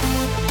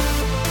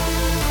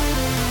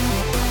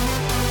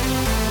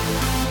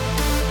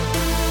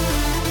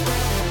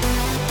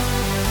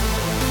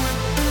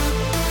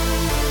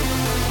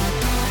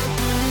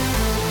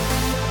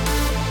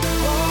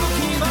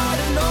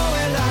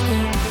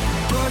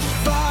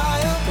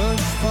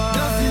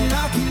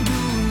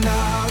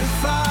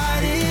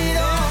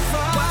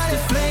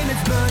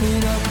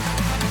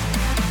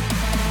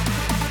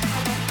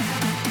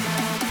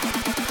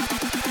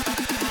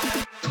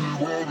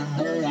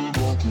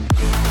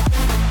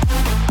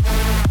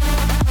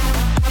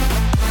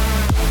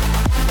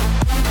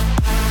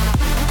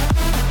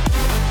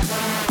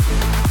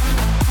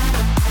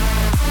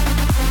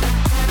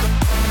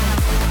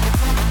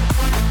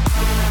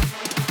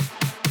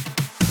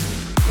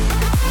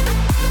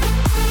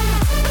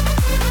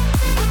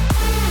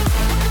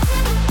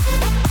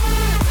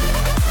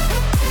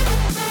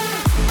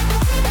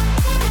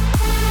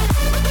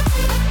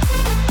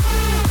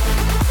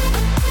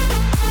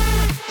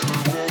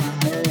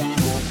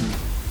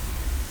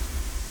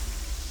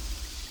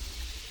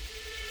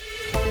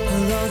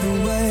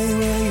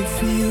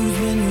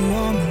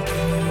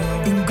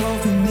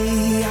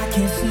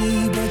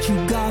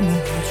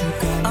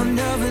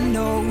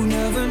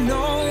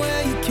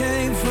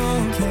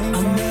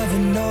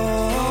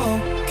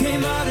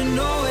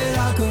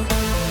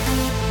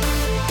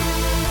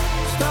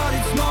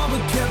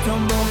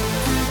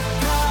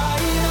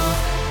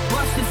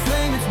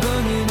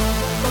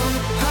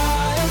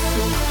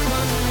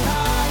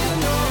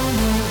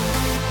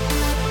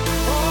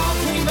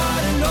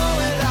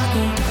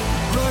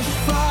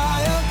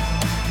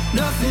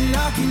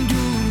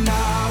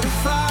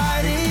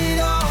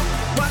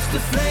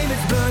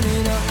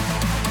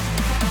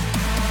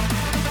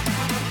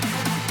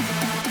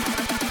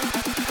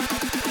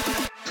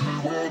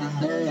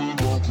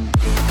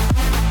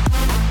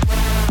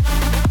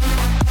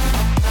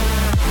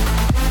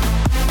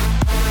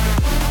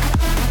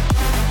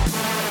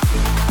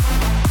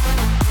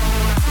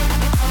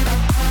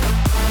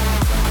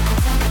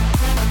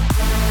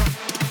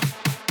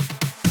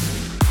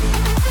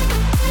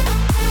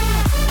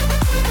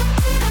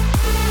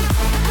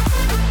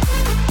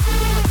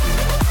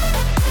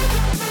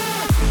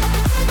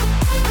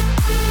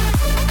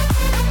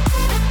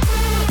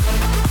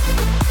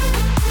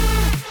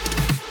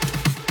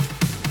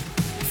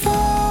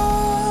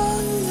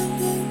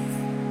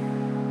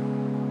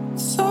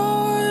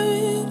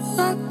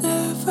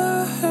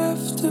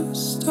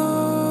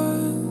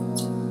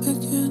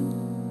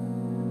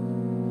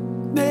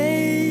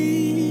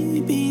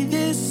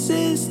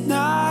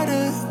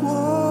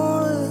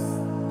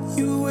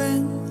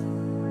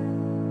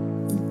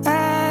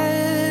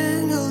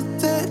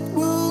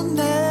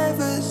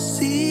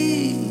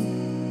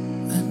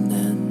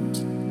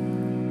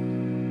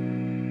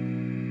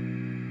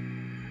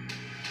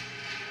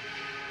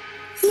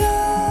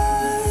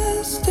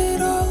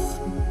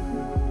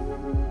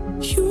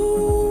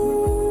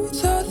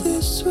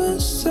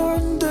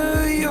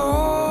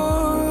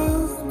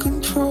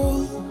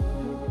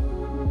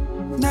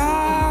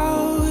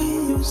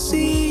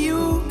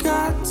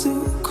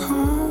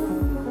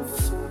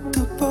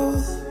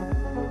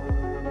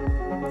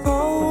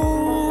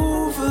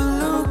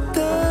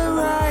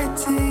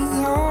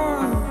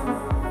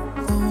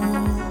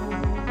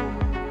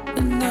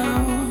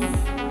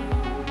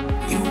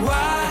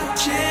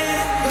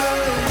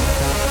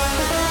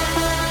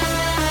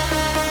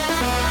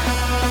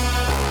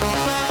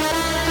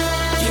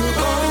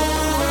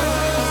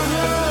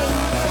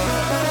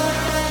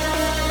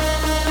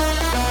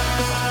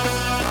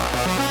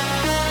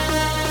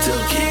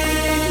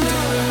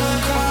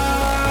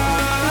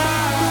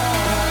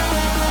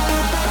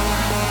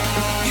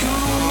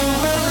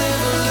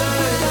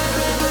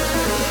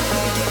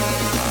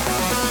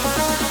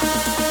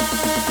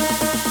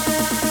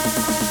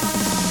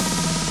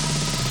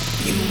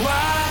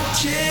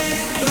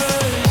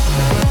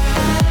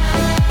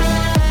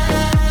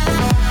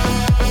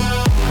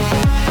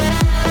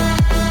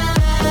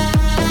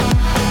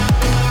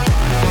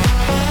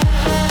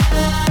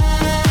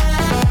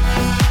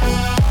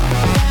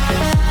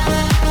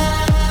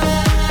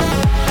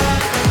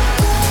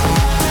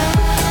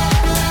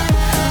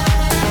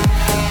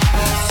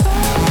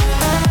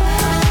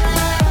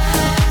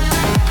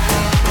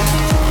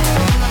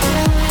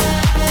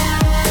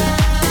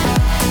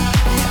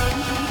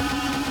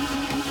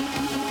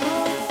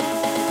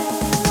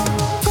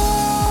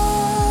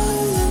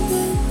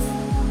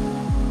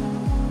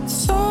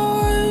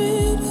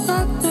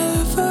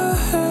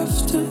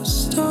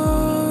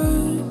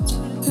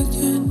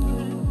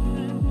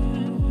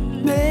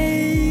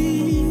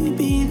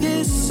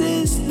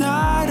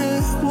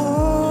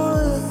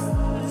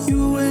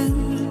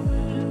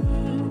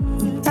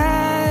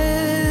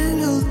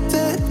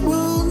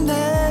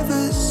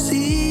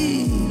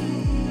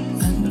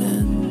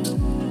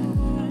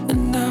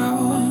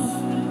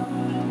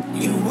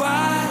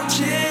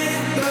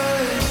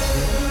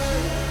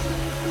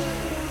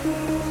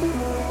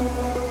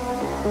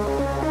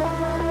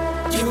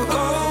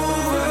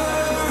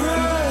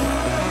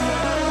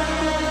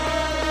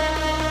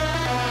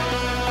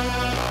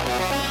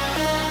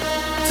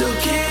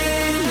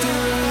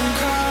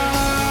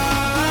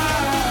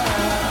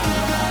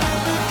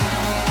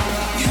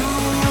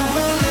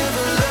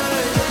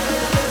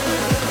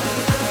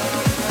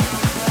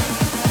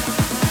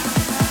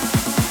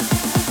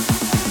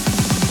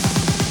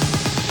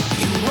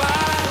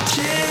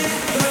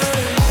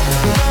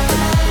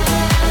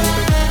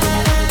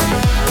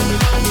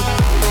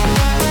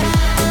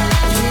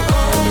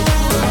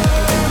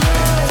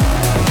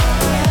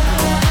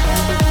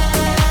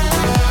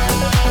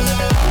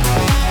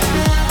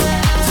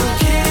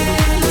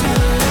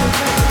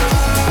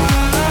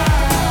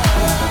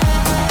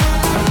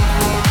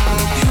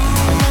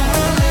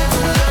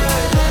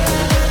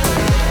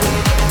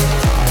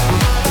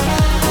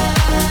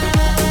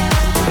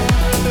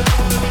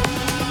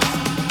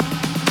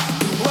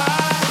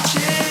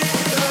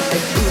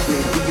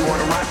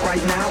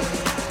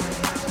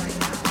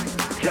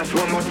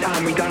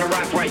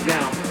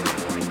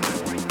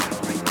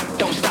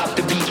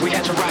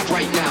rock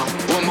right now.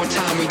 One more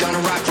time, we gonna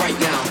rock right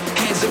now.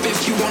 Hands up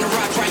if you wanna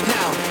rock right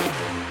now.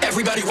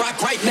 Everybody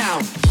rock right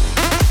now.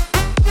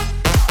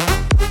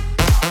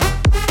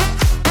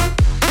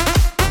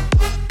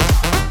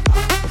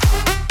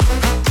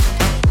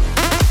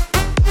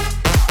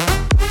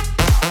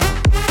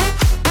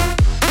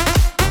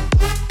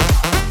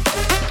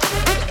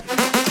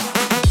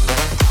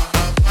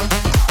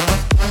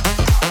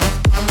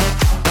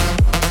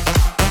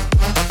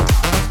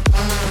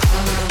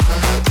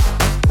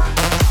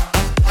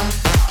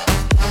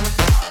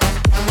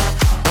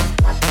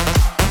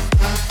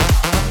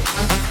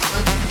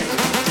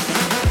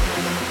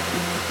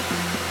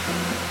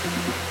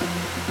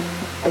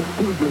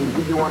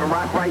 Wanna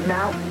rock right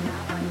now?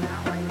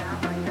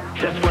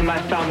 Just one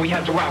last time, we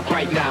have to rock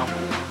right now.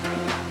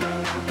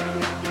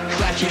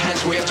 Clap your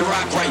hands, we have to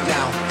rock right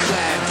now.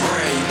 Clap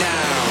right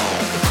now.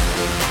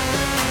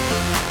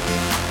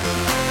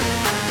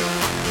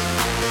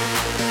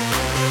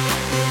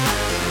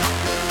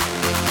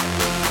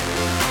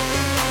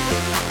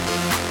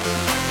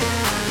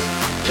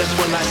 Just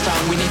one last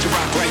time, we need to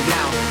rock right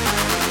now.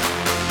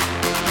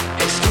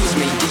 Excuse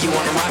me, do you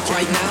wanna rock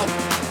right now?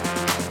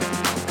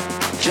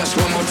 Just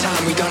one more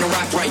time, we gonna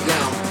rock right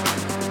now.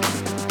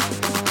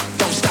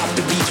 Don't stop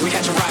the beats, we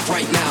got to rock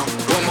right now.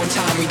 One more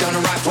time, we gonna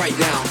rock right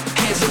now.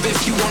 Hands up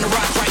if you wanna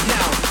rock right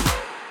now.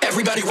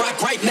 Everybody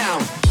rock right now.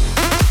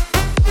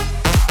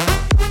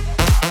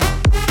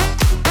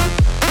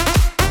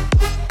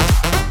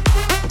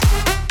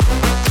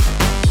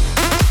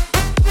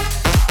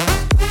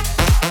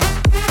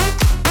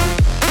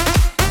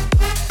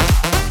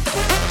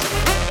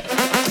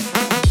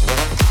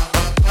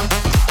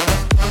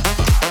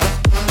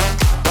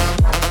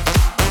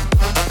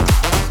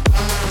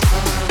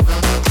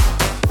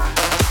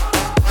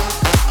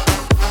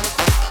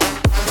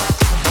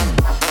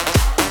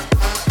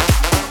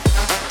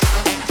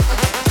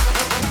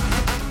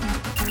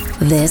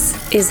 This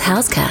is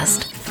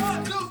Housecast.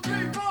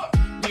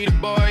 Need a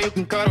boy you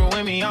can cuddle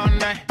with me all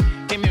night.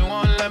 Give me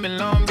one, let me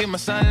long, be my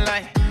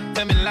sunlight.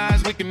 Tell me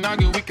lies, we can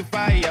argue, we can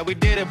fight. Yeah, we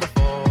did it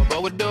before,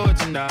 but we'll do it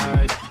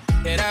tonight.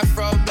 Yeah, that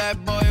fro black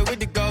boy with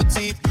the gold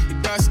teeth. The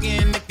dark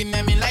skin looking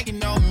at me like you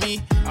know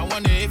me. I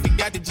wonder if you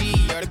got the G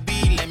or the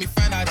B. Let me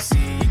find out to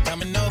see you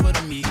coming over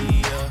to me.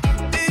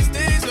 Yeah. These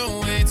days are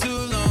way too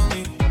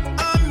lonely.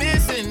 I'm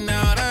missing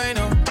out, I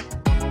know.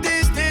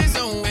 These days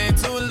are way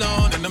too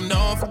long, and I'm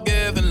not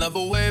forgiving, love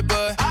away,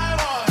 but I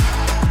want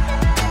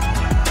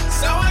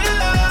someone to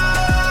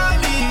love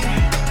me.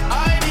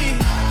 I need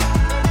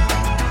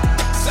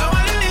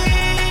someone who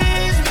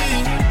needs me.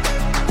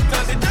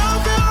 'Cause it don't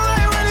feel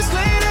right when it's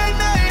late at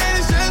night and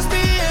it's just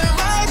me and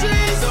my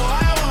dreams. So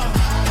I want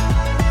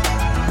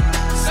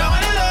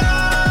someone to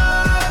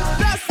love.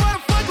 That's what I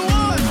fucking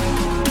want.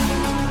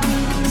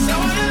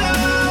 Someone to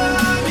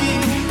love me.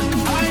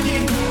 I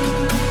need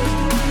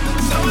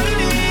someone who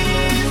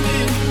needs me.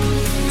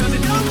 'Cause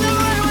it don't feel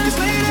right when it's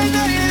late at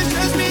night and it's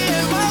just me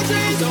and my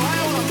dreams. So I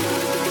want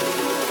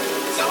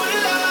someone to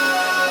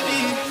love me.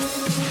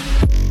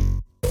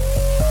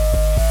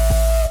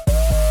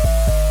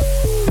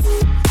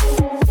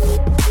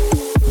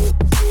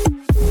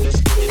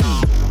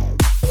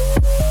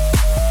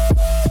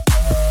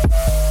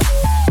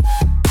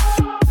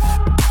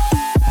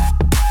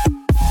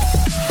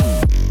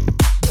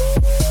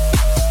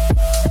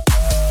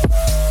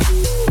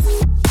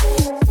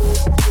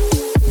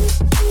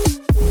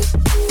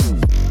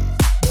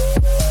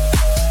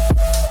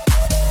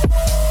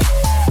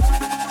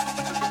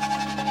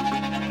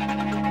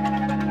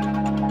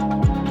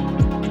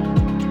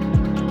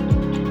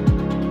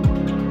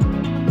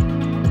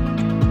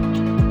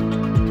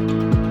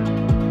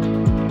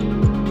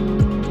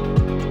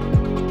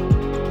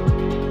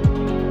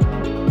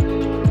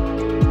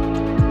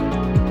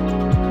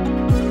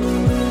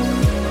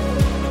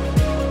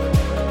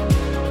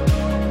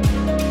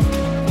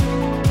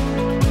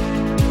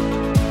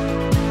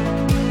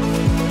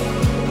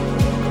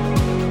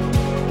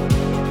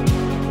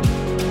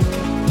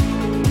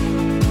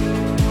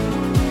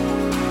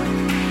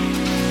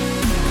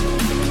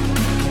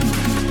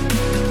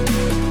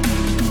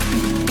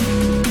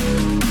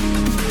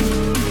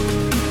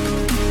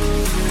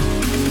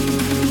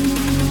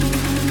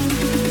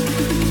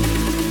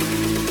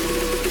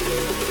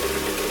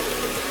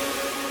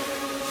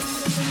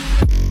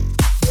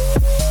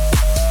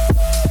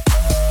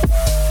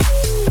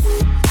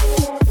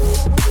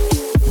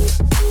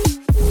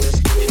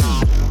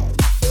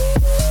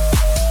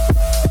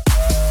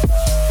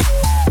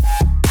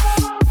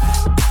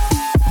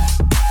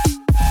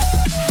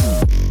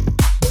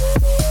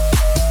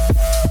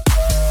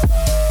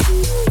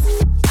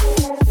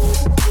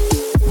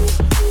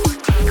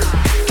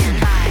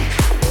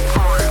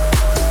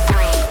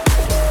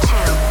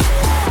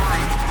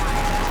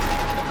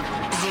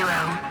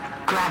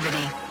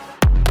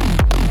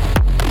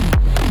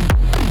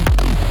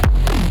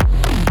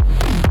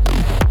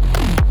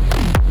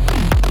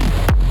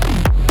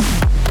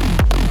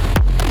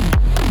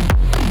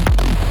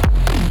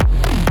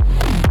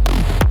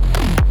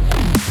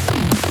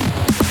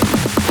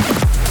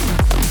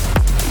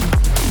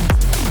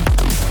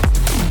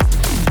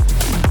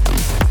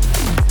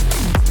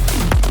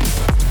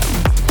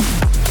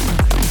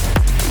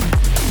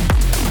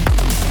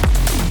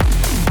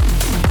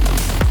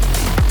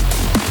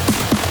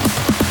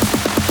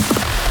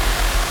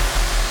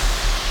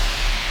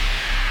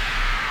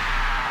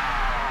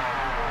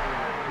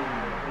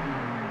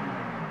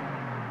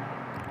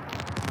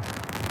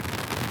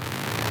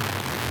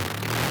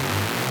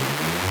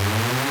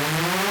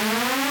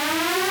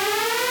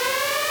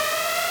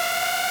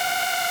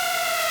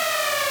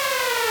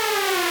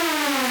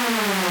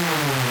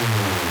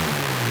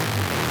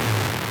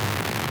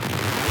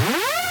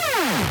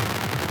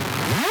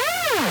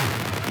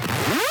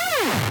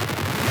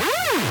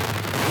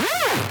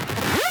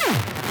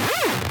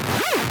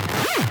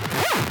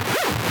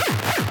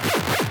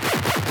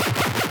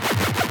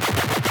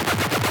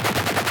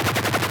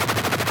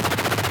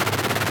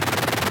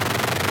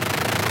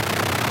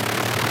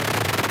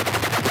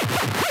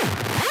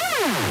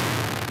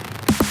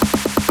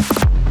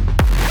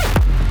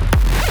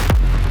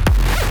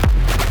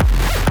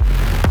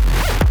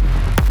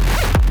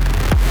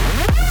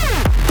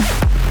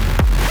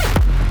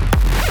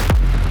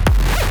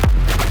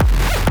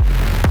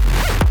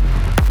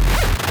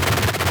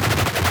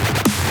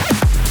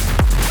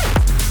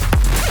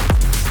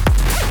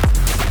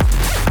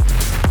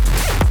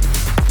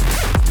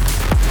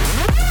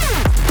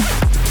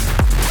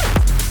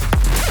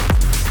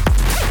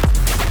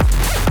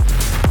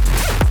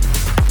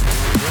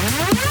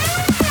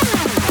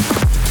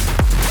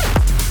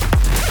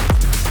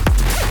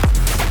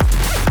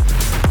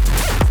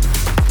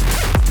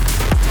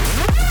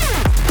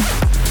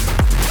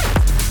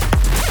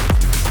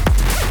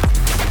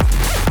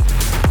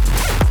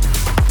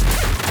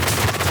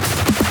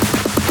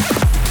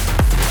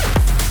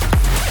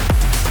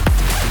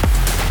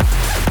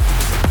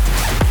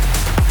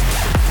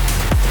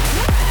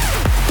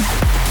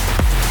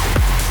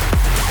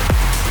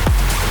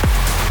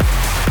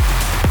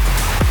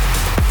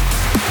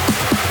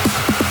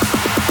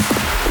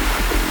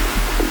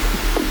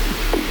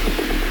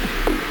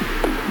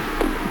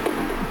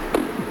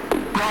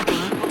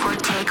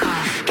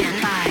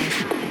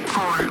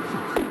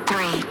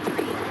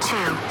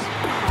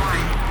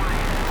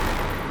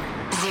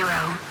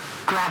 Zero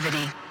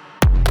gravity.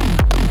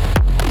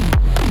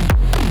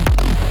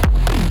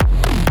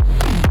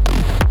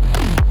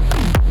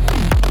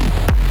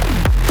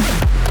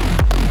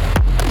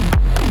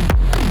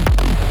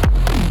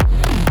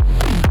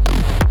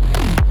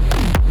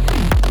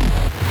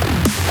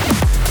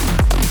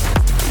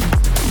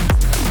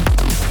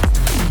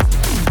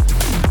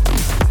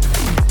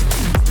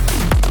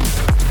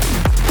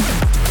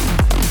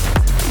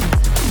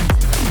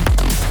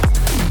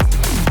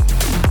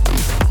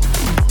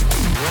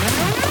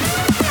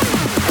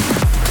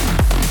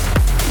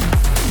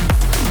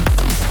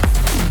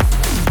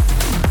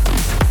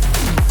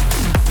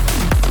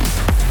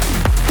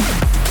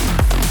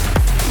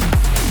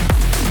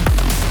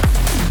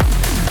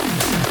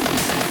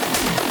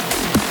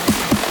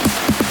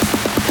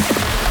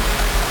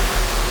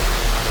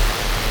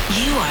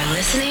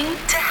 Listening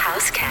to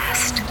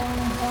Housecast.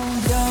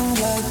 Young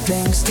blood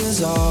thinks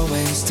there's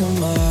always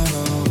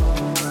tomorrow.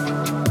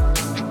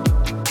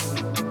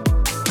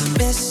 I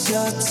miss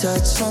your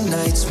touch on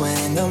nights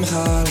when I'm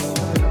hollow.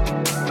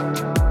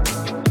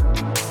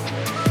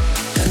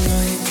 I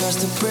know you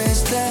crossed a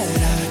bridge that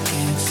I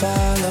can't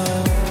follow.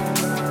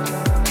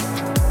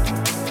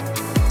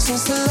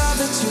 Since the love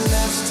that you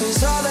left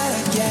is all that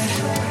I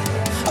get,